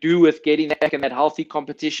could do with getting back in that healthy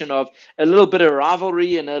competition of a little bit of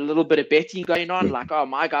rivalry and a little bit of betting going on, like, oh,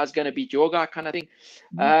 my guy's going to beat your guy kind of thing.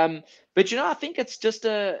 But I think it's just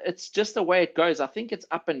the way it goes. I think it's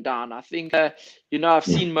up and down. I think I've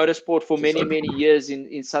seen motorsport for many years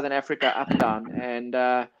in Southern Africa, up and down, and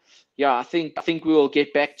I think we will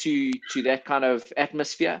get back to that kind of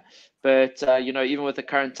atmosphere. But even with the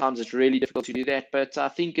current times, it's really difficult to do that. But I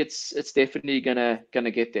think it's definitely gonna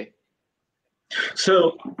get there.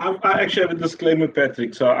 So I actually have a disclaimer,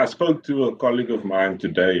 Patrick. So I spoke to a colleague of mine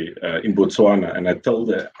today in Botswana, and I told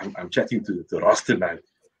her I'm chatting to Ross tonight.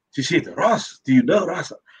 She said, "Ross, do you know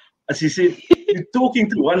Ross?" And she said, "You're talking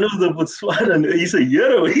to one of the Botswana. He's a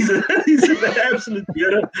hero. He's an absolute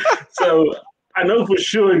hero." So I know for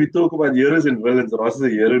sure if you talk about heroes and villains, Ross is a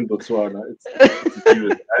hero in Botswana. It's you,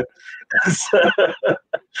 right?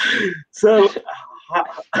 So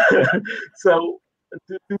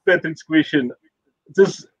to Patrick's question,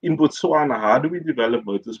 just in Botswana, how do we develop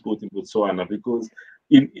motorsport in Botswana? Because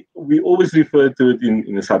we always refer to it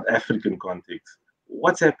in a South African context.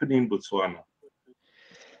 What's happening in Botswana?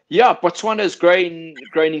 Yeah, Botswana is growing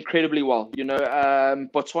incredibly well.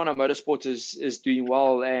 Botswana motorsport is doing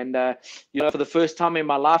well, and for the first time in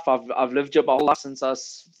my life, I've lived here my whole life since I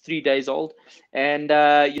was 3 days old. And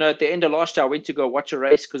at the end of last year, I went to go watch a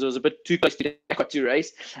race because it was a bit too close to Dakar to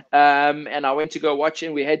race. And I went to go watch,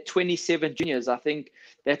 and we had 27 juniors. I think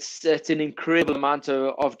that's an incredible amount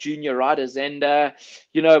of junior riders. And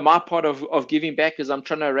my part of giving back is I'm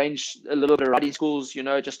trying to arrange a little bit of riding schools,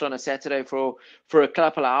 just on a Saturday for a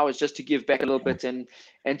couple of hours, just to give back a little bit and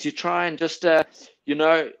to try and just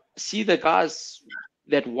see the guys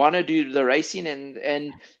that want to do the racing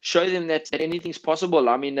and show them that anything's possible.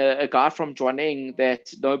 I mean, a guy from Jwaneng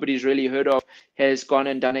that nobody's really heard of has gone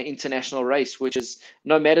and done an international race, which is,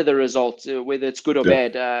 no matter the result, whether it's good or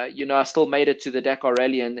bad, I still made it to the Dakar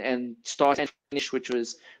Rally and start and finish, which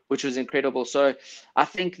which was incredible. So I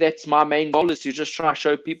think that's my main goal, is to just try to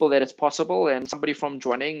show people that it's possible. And somebody from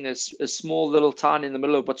Jwaneng, this a small little town in the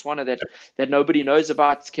middle of Botswana that nobody knows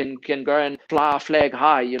about, can go and fly a flag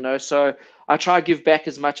high, you know. So I try to give back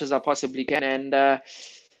as much as I possibly can. And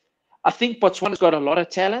I think Botswana's got a lot of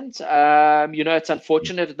talent. You know, it's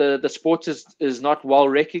unfortunate the sport is not well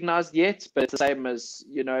recognized yet, but it's the same as,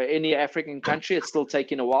 you know, any African country. It's still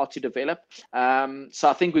taking a while to develop. So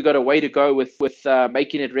I think we've got a way to go with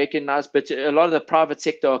making it recognized. But a lot of the private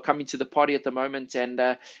sector are coming to the party at the moment, and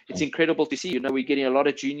it's incredible to see. You know, we're getting a lot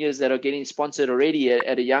of juniors that are getting sponsored already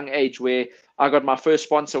at a young age, where I got my first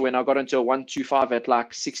sponsor when I got into a 125 at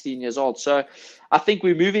like 16 years old. So I think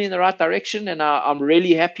we're moving in the right direction, and I'm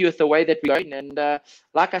really happy with the way that we're going. And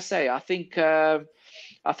like I say, I think the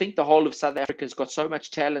whole of South Africa's got so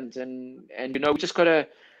much talent, and you know, we just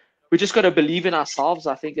gotta believe in ourselves.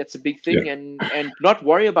 I think that's a big thing, and not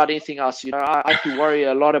worry about anything else. You know, I have to worry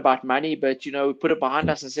a lot about money, but you know, we put it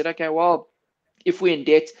behind us and said, okay, well, if we're in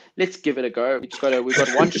debt, let's give it a go. We've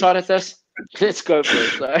got one shot at this. Let's go for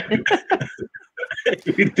it. So.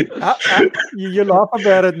 You laugh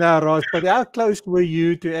about it now, Ross, but how close were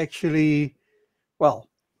you to actually, well,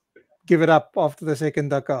 give it up after the second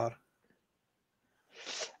Dakar?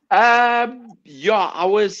 Yeah,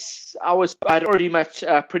 I'd already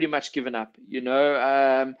pretty much given up. You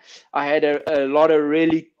know, I had a lot of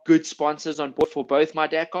really good sponsors on board for both my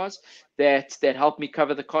Dakars that helped me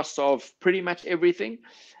cover the costs of pretty much everything.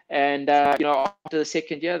 And you know, after the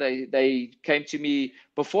second year, they came to me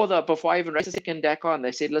before I even raced the second Dakar, and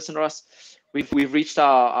they said, "Listen, Ross, we've reached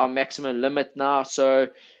our maximum limit now. So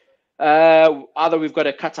either we've got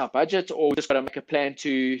to cut our budget, or we've just got to make a plan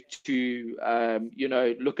to you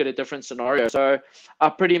know, look at a different scenario." So I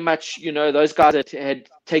pretty much, you know, those guys had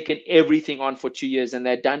taken everything on for 2 years, and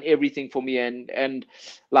they'd done everything for me, and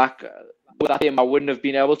like without them, I wouldn't have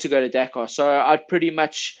been able to go to Dakar. So I pretty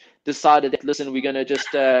much decided that, listen, we're going to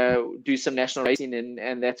just do some national racing,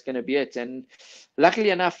 and that's going to be it. And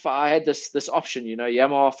luckily enough, I had this option. You know,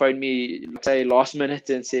 Yamaha phoned me, say, last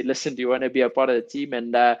minute and said, listen, do you want to be a part of the team?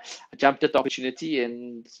 And I jumped at the opportunity,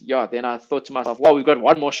 and yeah, then I thought to myself, well, we've got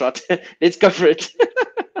one more shot. Let's go for it.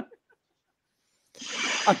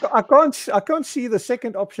 I can't see the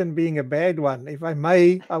second option being a bad one. If I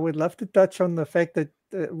may, I would love to touch on the fact that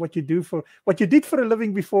what you did for a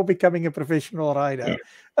living before becoming a professional rider,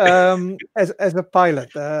 as a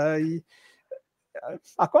pilot. I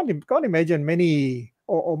can't imagine many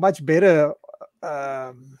or much better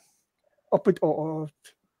or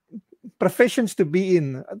professions to be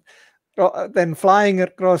in than flying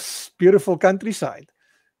across beautiful countryside.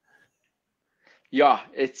 Yeah,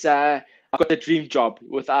 it's I've got the dream job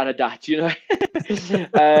without a doubt, you know.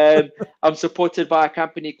 I'm supported by a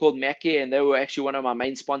company called Mackie, and they were actually one of my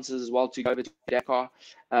main sponsors as well to go over to Dakar.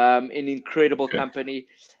 An incredible company.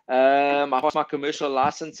 I passed my commercial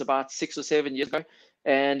license about 6 or 7 years ago,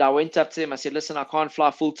 and I went up to them. I said, listen, I can't fly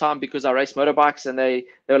full time because I race motorbikes. And they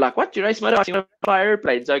were like, what, do you race motorbikes? You want to fly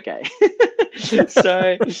airplanes? Okay.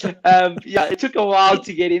 So yeah, it took a while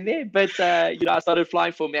to get in there, but you know, I started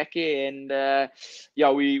flying for Mackie, and yeah,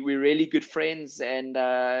 we're really good friends. And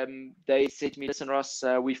they said to me, listen, Ross,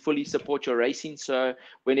 we fully support your racing. So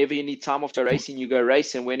whenever you need time after racing, you go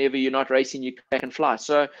race, and whenever you're not racing, you can fly.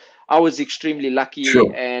 So I was extremely lucky,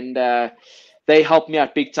 and they helped me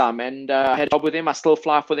out big time, and I had a job with them. I still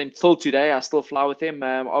fly for them till today. I still fly with them.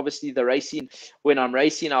 Obviously, the racing, when I'm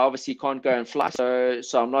racing, I obviously can't go and fly, so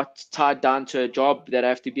I'm not tied down to a job that I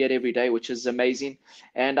have to be at every day, which is amazing.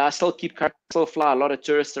 And I still fly a lot of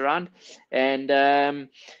tourists around, and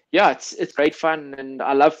yeah, it's great fun, and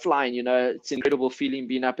I love flying. You know, it's an incredible feeling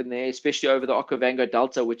being up in the air, especially over the Okavango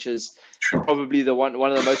Delta, which is probably one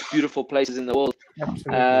of the most beautiful places in the world.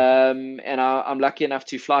 And I'm lucky enough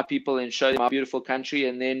to fly people and show them our beautiful country,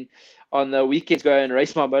 and then on the weekends go and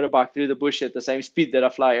race my motorbike through the bush at the same speed that I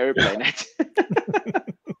fly an airplane at.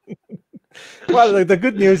 Well, the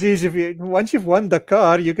good news is, once you've won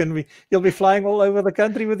Dakar, you'll be flying all over the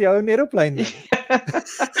country with your own aeroplane.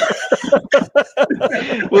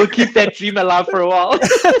 We'll keep that dream alive for a while.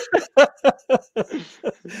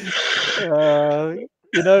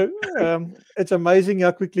 You know, it's amazing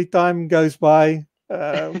how quickly time goes by.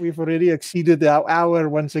 We've already exceeded our hour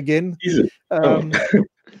once again. I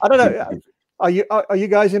don't know. Are you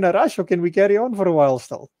guys in a rush, or can we carry on for a while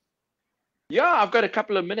still? Yeah, I've got a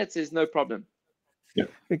couple of minutes. There's no problem. Yeah.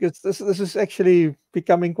 Because this is actually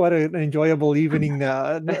becoming quite an enjoyable evening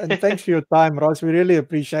now. And thanks for your time, Ross. We really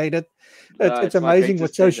appreciate it. It's amazing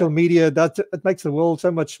what social media does. It makes the world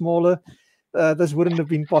so much smaller. This wouldn't have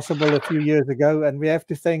been possible a few years ago. And we have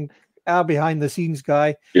to thank our behind the scenes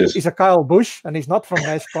guy, Yes. is a Kyle Busch, and he's not from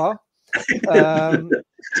NASCAR.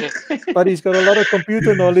 But he's got a lot of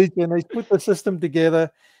computer knowledge, and he's put the system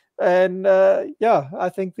together. And yeah, I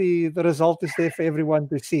think the result is there for everyone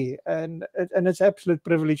to see. And it's absolute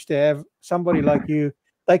privilege to have somebody like you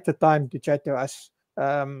take the time to chat to us.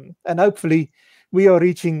 And hopefully we are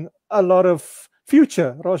reaching a lot of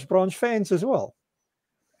future Ross Branch fans as well.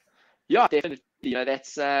 Yeah, definitely.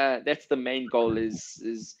 That's the main goal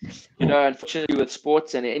is unfortunately with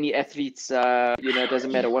sports and any athletes, it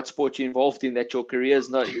doesn't matter what sport you're involved in, that your career is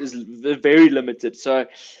very limited. So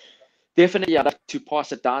definitely I'd like to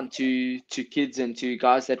pass it down to kids and to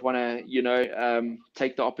guys that want to,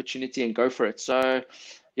 take the opportunity and go for it. So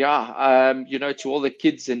yeah, to all the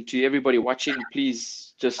kids and to everybody watching, please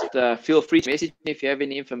just feel free to message me if you have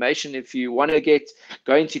any information. If you want to get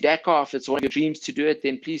going to Dakar, if it's one of your dreams to do it,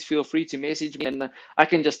 then please feel free to message me, and I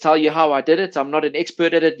can just tell you how I did it. I'm not an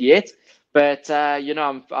expert at it yet, but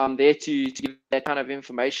I'm there to give that kind of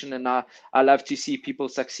information, and I love to see people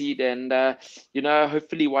succeed. And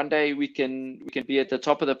hopefully one day we can be at the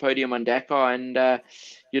top of the podium on Dakar, and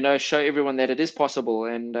show everyone that it is possible.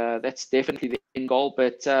 And that's definitely the end goal.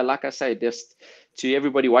 But like I say, just to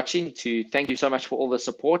everybody watching, to thank you so much for all the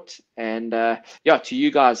support, and to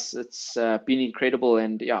you guys, it's been incredible,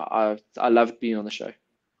 and I loved being on the show.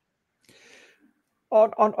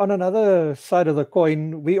 On another side of the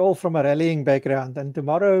coin, we all from a rallying background, and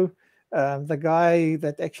tomorrow the guy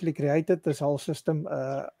that actually created this whole system,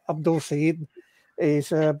 Abdul Saeed, is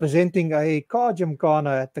presenting a car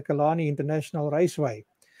gymkhana at the Kalahari International Raceway.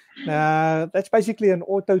 Now, that's basically an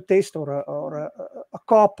auto test or a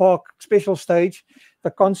car park special stage.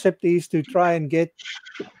 The concept is to try and get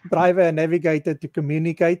driver and navigator to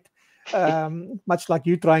communicate. Much like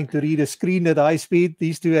you trying to read a screen at high speed,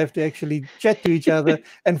 these two have to actually chat to each other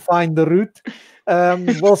and find the route,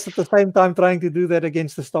 whilst at the same time trying to do that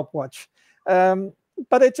against the stopwatch.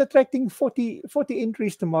 But it's attracting 40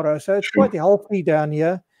 entries tomorrow, so it's quite healthy down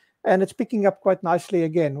here, and it's picking up quite nicely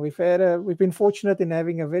again. We've been fortunate in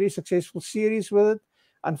having a very successful series with it.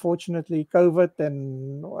 Unfortunately, COVID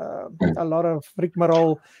and a lot of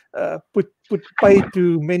rigmarole put paid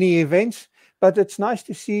to many events, but it's nice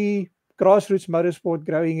to see grassroots motorsport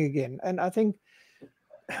growing again. And I think,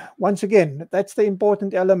 once again, that's the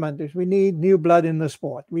important element, is we need new blood in the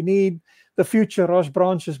sport. We need the future Ross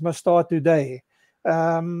Branches must start today.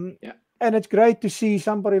 And it's great to see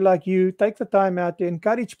somebody like you take the time out to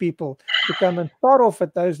encourage people to come and start off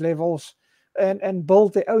at those levels and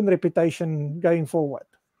build their own reputation going forward.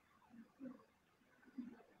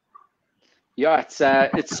 Yeah,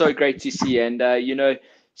 it's so great to see, and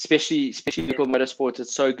especially local motorsports,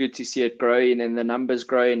 it's so good to see it growing and the numbers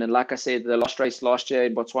growing. And like I said, the last race last year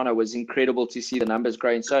in Botswana was incredible to see the numbers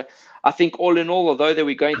growing. So I think all in all, although that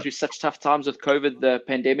we're going through such tough times with COVID, the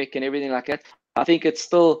pandemic and everything like that, I think it's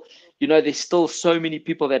still, there's still so many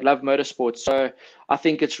people that love motorsports. So I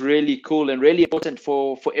think it's really cool and really important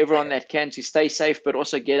for everyone that can to stay safe, but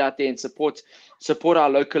also get out there and support our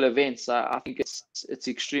local events. I think it's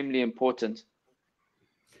extremely important.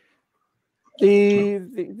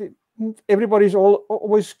 Everybody's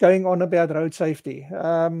always going on about road safety.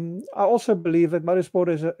 I also believe that motorsport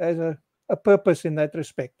has a purpose in that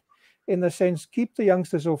respect, in the sense, keep the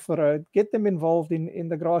youngsters off the road, get them involved in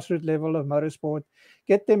the grassroots level of motorsport,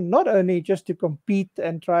 get them not only just to compete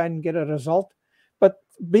and try and get a result, but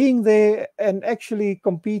being there and actually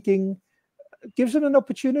competing gives them an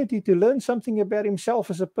opportunity to learn something about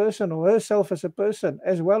himself as a person or herself as a person,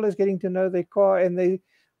 as well as getting to know their car and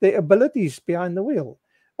their abilities behind the wheel.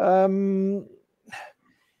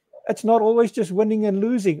 It's not always just winning and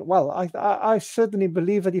losing. Well, I certainly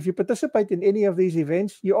believe that if you participate in any of these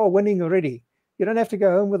events, you are winning already. You don't have to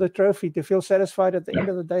go home with a trophy to feel satisfied at the end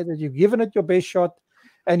of the day that you've given it your best shot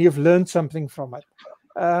and you've learned something from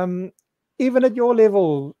it. Even at your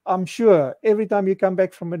level, I'm sure every time you come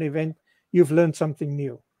back from an event, you've learned something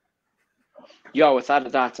new. Yeah, without a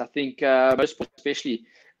doubt. I think motorsport especially,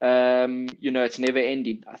 it's never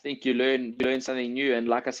ending. I think you learn something new. And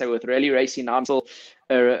like I say, with rally racing, I'm still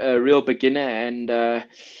a real beginner, and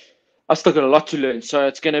I've still got a lot to learn. So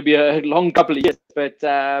it's going to be a long couple of years. But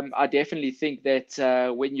I definitely think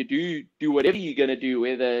that when you do whatever you're going to do,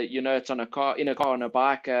 whether it's in a car, on a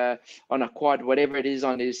bike, on a quad, whatever it is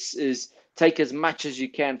is take as much as you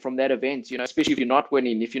can from that event, especially if you're not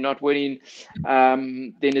winning. If you're not winning,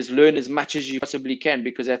 then is learn as much as you possibly can,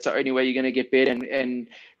 because that's the only way you're going to get better and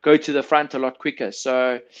go to the front a lot quicker.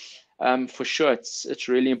 So for sure, it's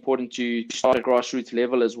really important to start at grassroots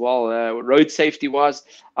level as well. Road safety wise,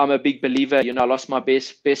 I'm a big believer. I lost my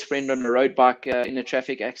best friend on a road bike in a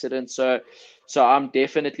traffic accident. So So I'm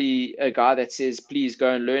definitely a guy that says, please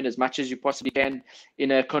go and learn as much as you possibly can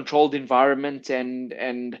in a controlled environment,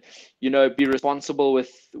 and be responsible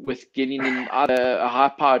with getting in either a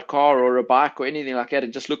high-powered car or a bike or anything like that,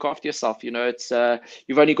 and just look after yourself. It's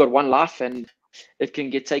you've only got one life, and it can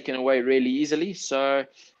get taken away really easily. So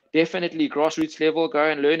definitely grassroots level, go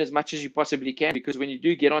and learn as much as you possibly can, because when you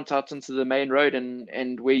do get out into the main road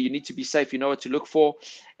and where you need to be safe, you know what to look for.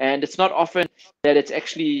 And it's not often that it's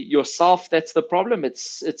actually yourself that's the problem.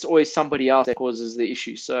 It's always somebody else that causes the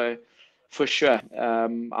issue. So for sure,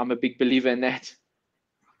 I'm a big believer in that.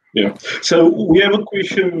 Yeah. So we have a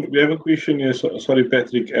question. We have a question here. Sorry,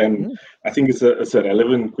 Patrick, and I think it's a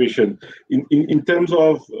relevant question in terms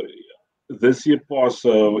of this year past,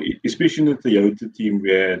 especially in the Toyota team.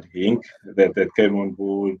 We had Henk that came on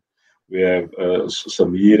board. We have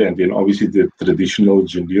Samir, and then obviously the traditional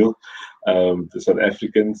Janil, the South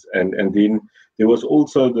Africans, and then there was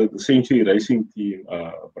also the Century Racing team,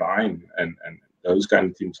 Brian, and those kind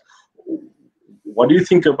of teams. What do you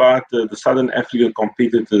think about the Southern Africa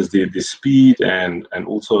competitors, the speed, and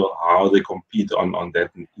also how they compete on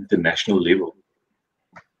that international level?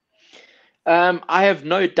 I have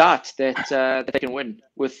no doubt that they can win,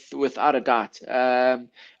 without a doubt.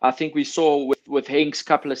 I think we saw with Henk's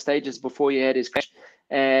couple of stages before he had his crash,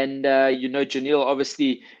 and Janil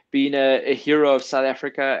obviously being a hero of South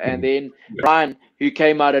Africa, and then Brian, who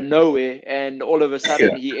came out of nowhere, and all of a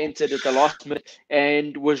sudden he entered at the last minute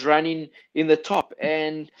and was running in the top.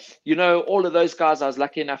 And all of those guys I was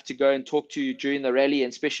lucky enough to go and talk to during the rally,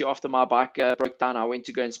 and especially after my bike broke down, I went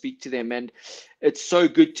to go and speak to them. And it's so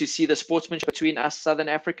good to see the sportsmanship between us Southern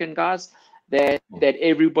African guys, that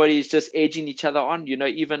everybody is just edging each other on.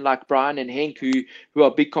 Even like Brian and Henk, who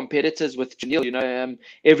are big competitors with Janil,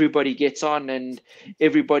 everybody gets on, and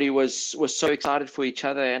everybody was so excited for each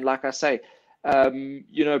other. And like I say,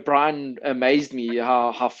 Brian amazed me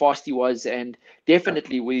how fast he was, and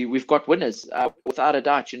definitely we've got winners, without a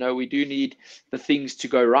doubt. We do need the things to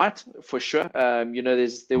go right, for sure.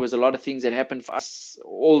 There was a lot of things that happened for us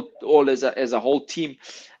all as a whole team.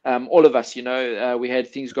 All of us, we had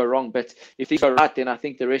things go wrong, but if things go right, then I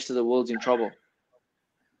think the rest of the world's in trouble.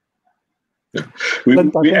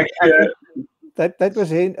 That was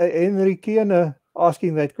Henry Kiene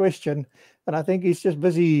asking that question, and I think he's just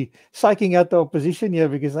busy psyching out the opposition here,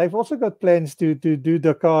 because they've also got plans to do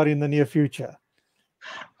Dakar in the near future.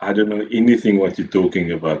 I don't know anything what you're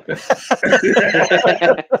talking about there.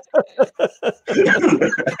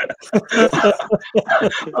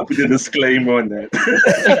 I'll put a disclaimer on that.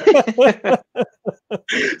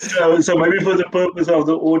 So maybe for the purpose of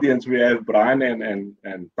the audience, we have Brian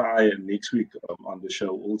and Ty next week on the show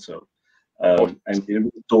also. And then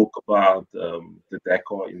we'll talk about the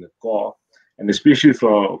Dakar in the car, and especially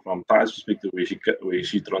from Ty's perspective, where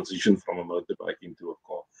she transitioned from a motorbike into a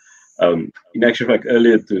car. In actual fact,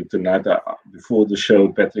 earlier tonight, before the show,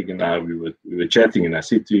 Patrick and I, we were chatting, and I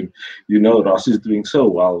said to him, Ross is doing so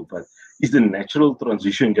well, but is the natural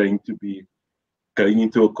transition going to be going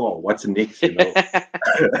into a car? What's next, and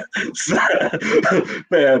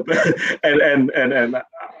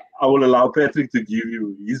I will allow Patrick to give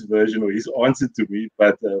you his version or his answer to me,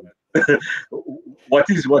 but what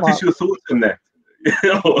is your thoughts on that?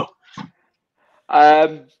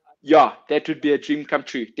 Yeah, that would be a dream come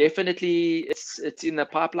true. Definitely, it's in the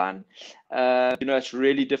pipeline. It's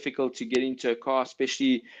really difficult to get into a car,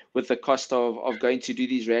 especially with the cost of going to do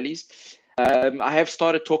these rallies. I have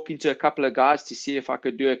started talking to a couple of guys to see if I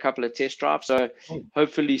could do a couple of test drives. So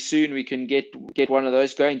hopefully soon we can get one of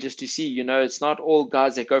those going, just to see. It's not all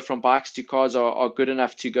guys that go from bikes to cars are good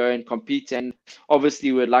enough to go and compete. And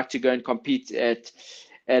obviously we'd like to go and compete at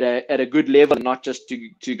a good level, not just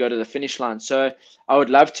to go to the finish line. So I would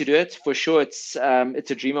love to do it for sure. It's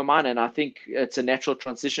a dream of mine, and I think it's a natural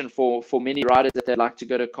transition for many riders that they like to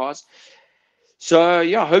go to cars. So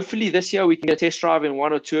yeah, hopefully this year we can get a test drive in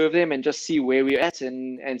one or two of them and just see where we're at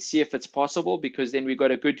and see if it's possible, because then we've got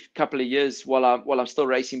a good couple of years while I'm still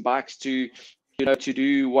racing bikes to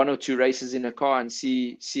do one or two races in a car and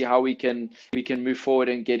see how we can move forward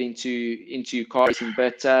and get into car racing.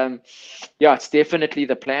 But yeah, it's definitely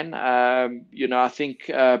the plan. I think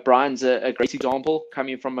Brian's a great example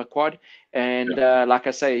coming from a quad, and like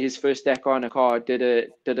I say, his first Dakar in a car did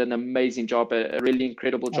an amazing job, a really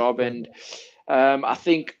incredible job. And I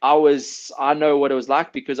think I know what it was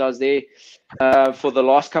like because I was there for the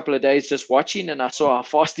last couple of days just watching, and I saw how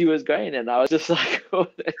fast he was going, and I was just like, oh,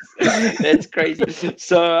 that's crazy.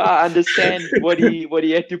 So I understand what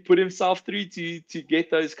he had to put himself through to get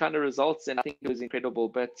those kind of results, and I think it was incredible.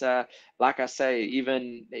 But like I say,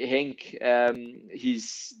 even Henk,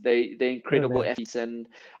 they're incredible athletes, and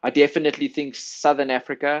I definitely think Southern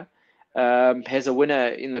Africa has a winner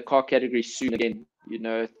in the car category soon again.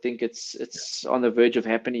 I think it's on the verge of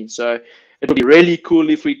happening. So it'll be really cool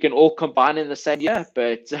if we can all combine in the same year,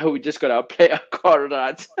 but we just got to play our card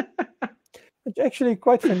right. It's actually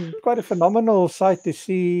quite a phenomenal sight to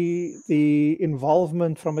see the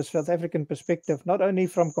involvement from a South African perspective, not only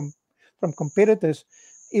from competitors,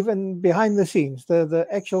 even behind the scenes. The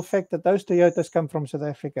actual fact that those Toyotas come from South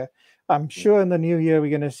Africa. I'm sure in the new year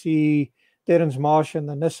we're going to see Terence Marsh and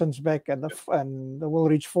the Nissans back, and the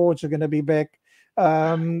Woolrich Fords are going to be back.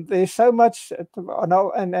 There's so much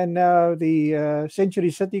now, and now the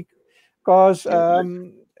Century City cars. I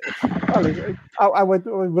would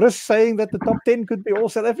risk saying that the top 10 could be all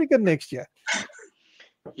South African next year.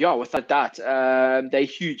 Yeah, without that, they're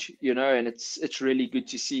huge, and it's really good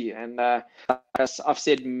to see. And as I've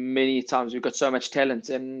said many times, we've got so much talent,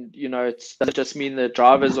 and it doesn't just mean the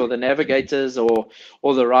drivers or the navigators or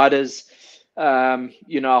the riders.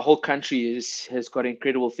 Our whole country has got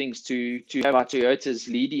incredible things to have our Toyotas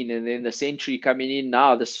leading, and then the Century coming in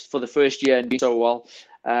now this for the first year and doing so well.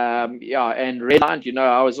 And Redline,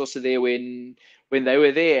 I was also there when they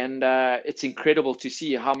were there, and it's incredible to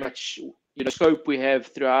see how much scope we have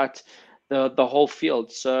throughout the whole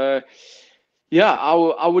field. So yeah,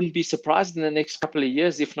 I wouldn't be surprised in the next couple of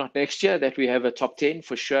years, if not next year, that we have a top 10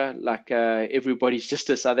 for sure. Like everybody's just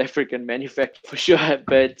a South African manufacturer for sure.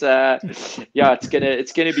 But yeah,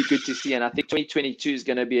 it's gonna be good to see, and I think 2022 is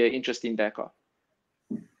gonna be an interesting Dakar.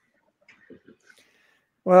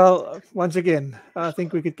 Well, once again, I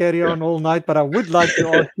think we could carry on all night, but I would like to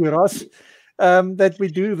ask you, Ross, that we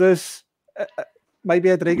do this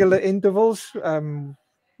maybe at regular intervals.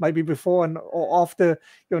 Maybe before or after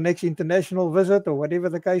your next international visit or whatever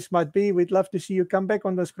the case might be. We'd love to see you come back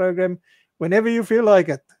on this program whenever you feel like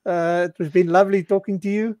it. It has been lovely talking to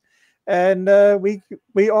you, and we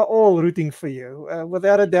are all rooting for you.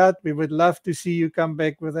 Without a doubt, we would love to see you come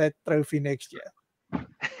back with that trophy next year.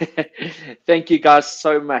 Thank you guys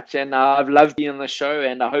so much, and I've loved being on the show,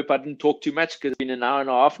 and I hope I didn't talk too much because it's been an hour and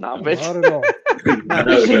a half now. But not at all.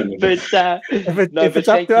 If it's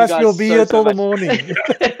up to us, we'll be here till the morning.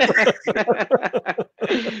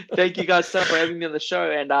 Thank you guys so much for having me on the show,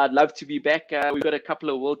 and I'd love to be back. We've got a couple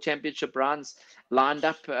of World Championship rounds lined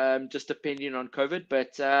up, just depending on COVID,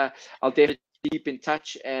 but I'll definitely keep in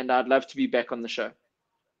touch, and I'd love to be back on the show.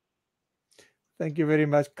 Thank you very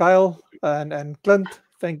much, Kyle and Clint.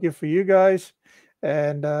 Thank you for you guys.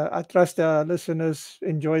 And I trust our listeners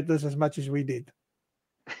enjoyed this as much as we did.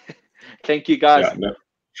 Thank you, guys.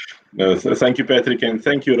 Yeah, thank you, Patrick. And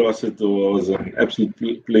thank you, Ross. It was an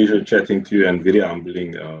absolute pleasure chatting to you, and very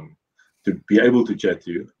humbling to be able to chat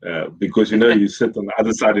to you. Because, you sit on the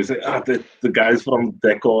other side and say, the guys from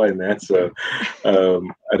Dakar and that. So I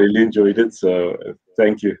really enjoyed it. So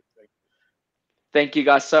thank you. Thank you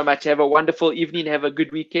guys so much. Have a wonderful evening. Have a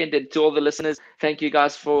good weekend. And to all the listeners, thank you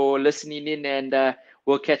guys for listening in, and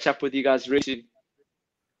we'll catch up with you guys really soon.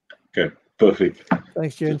 Okay, perfect.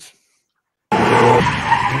 Thanks, gents.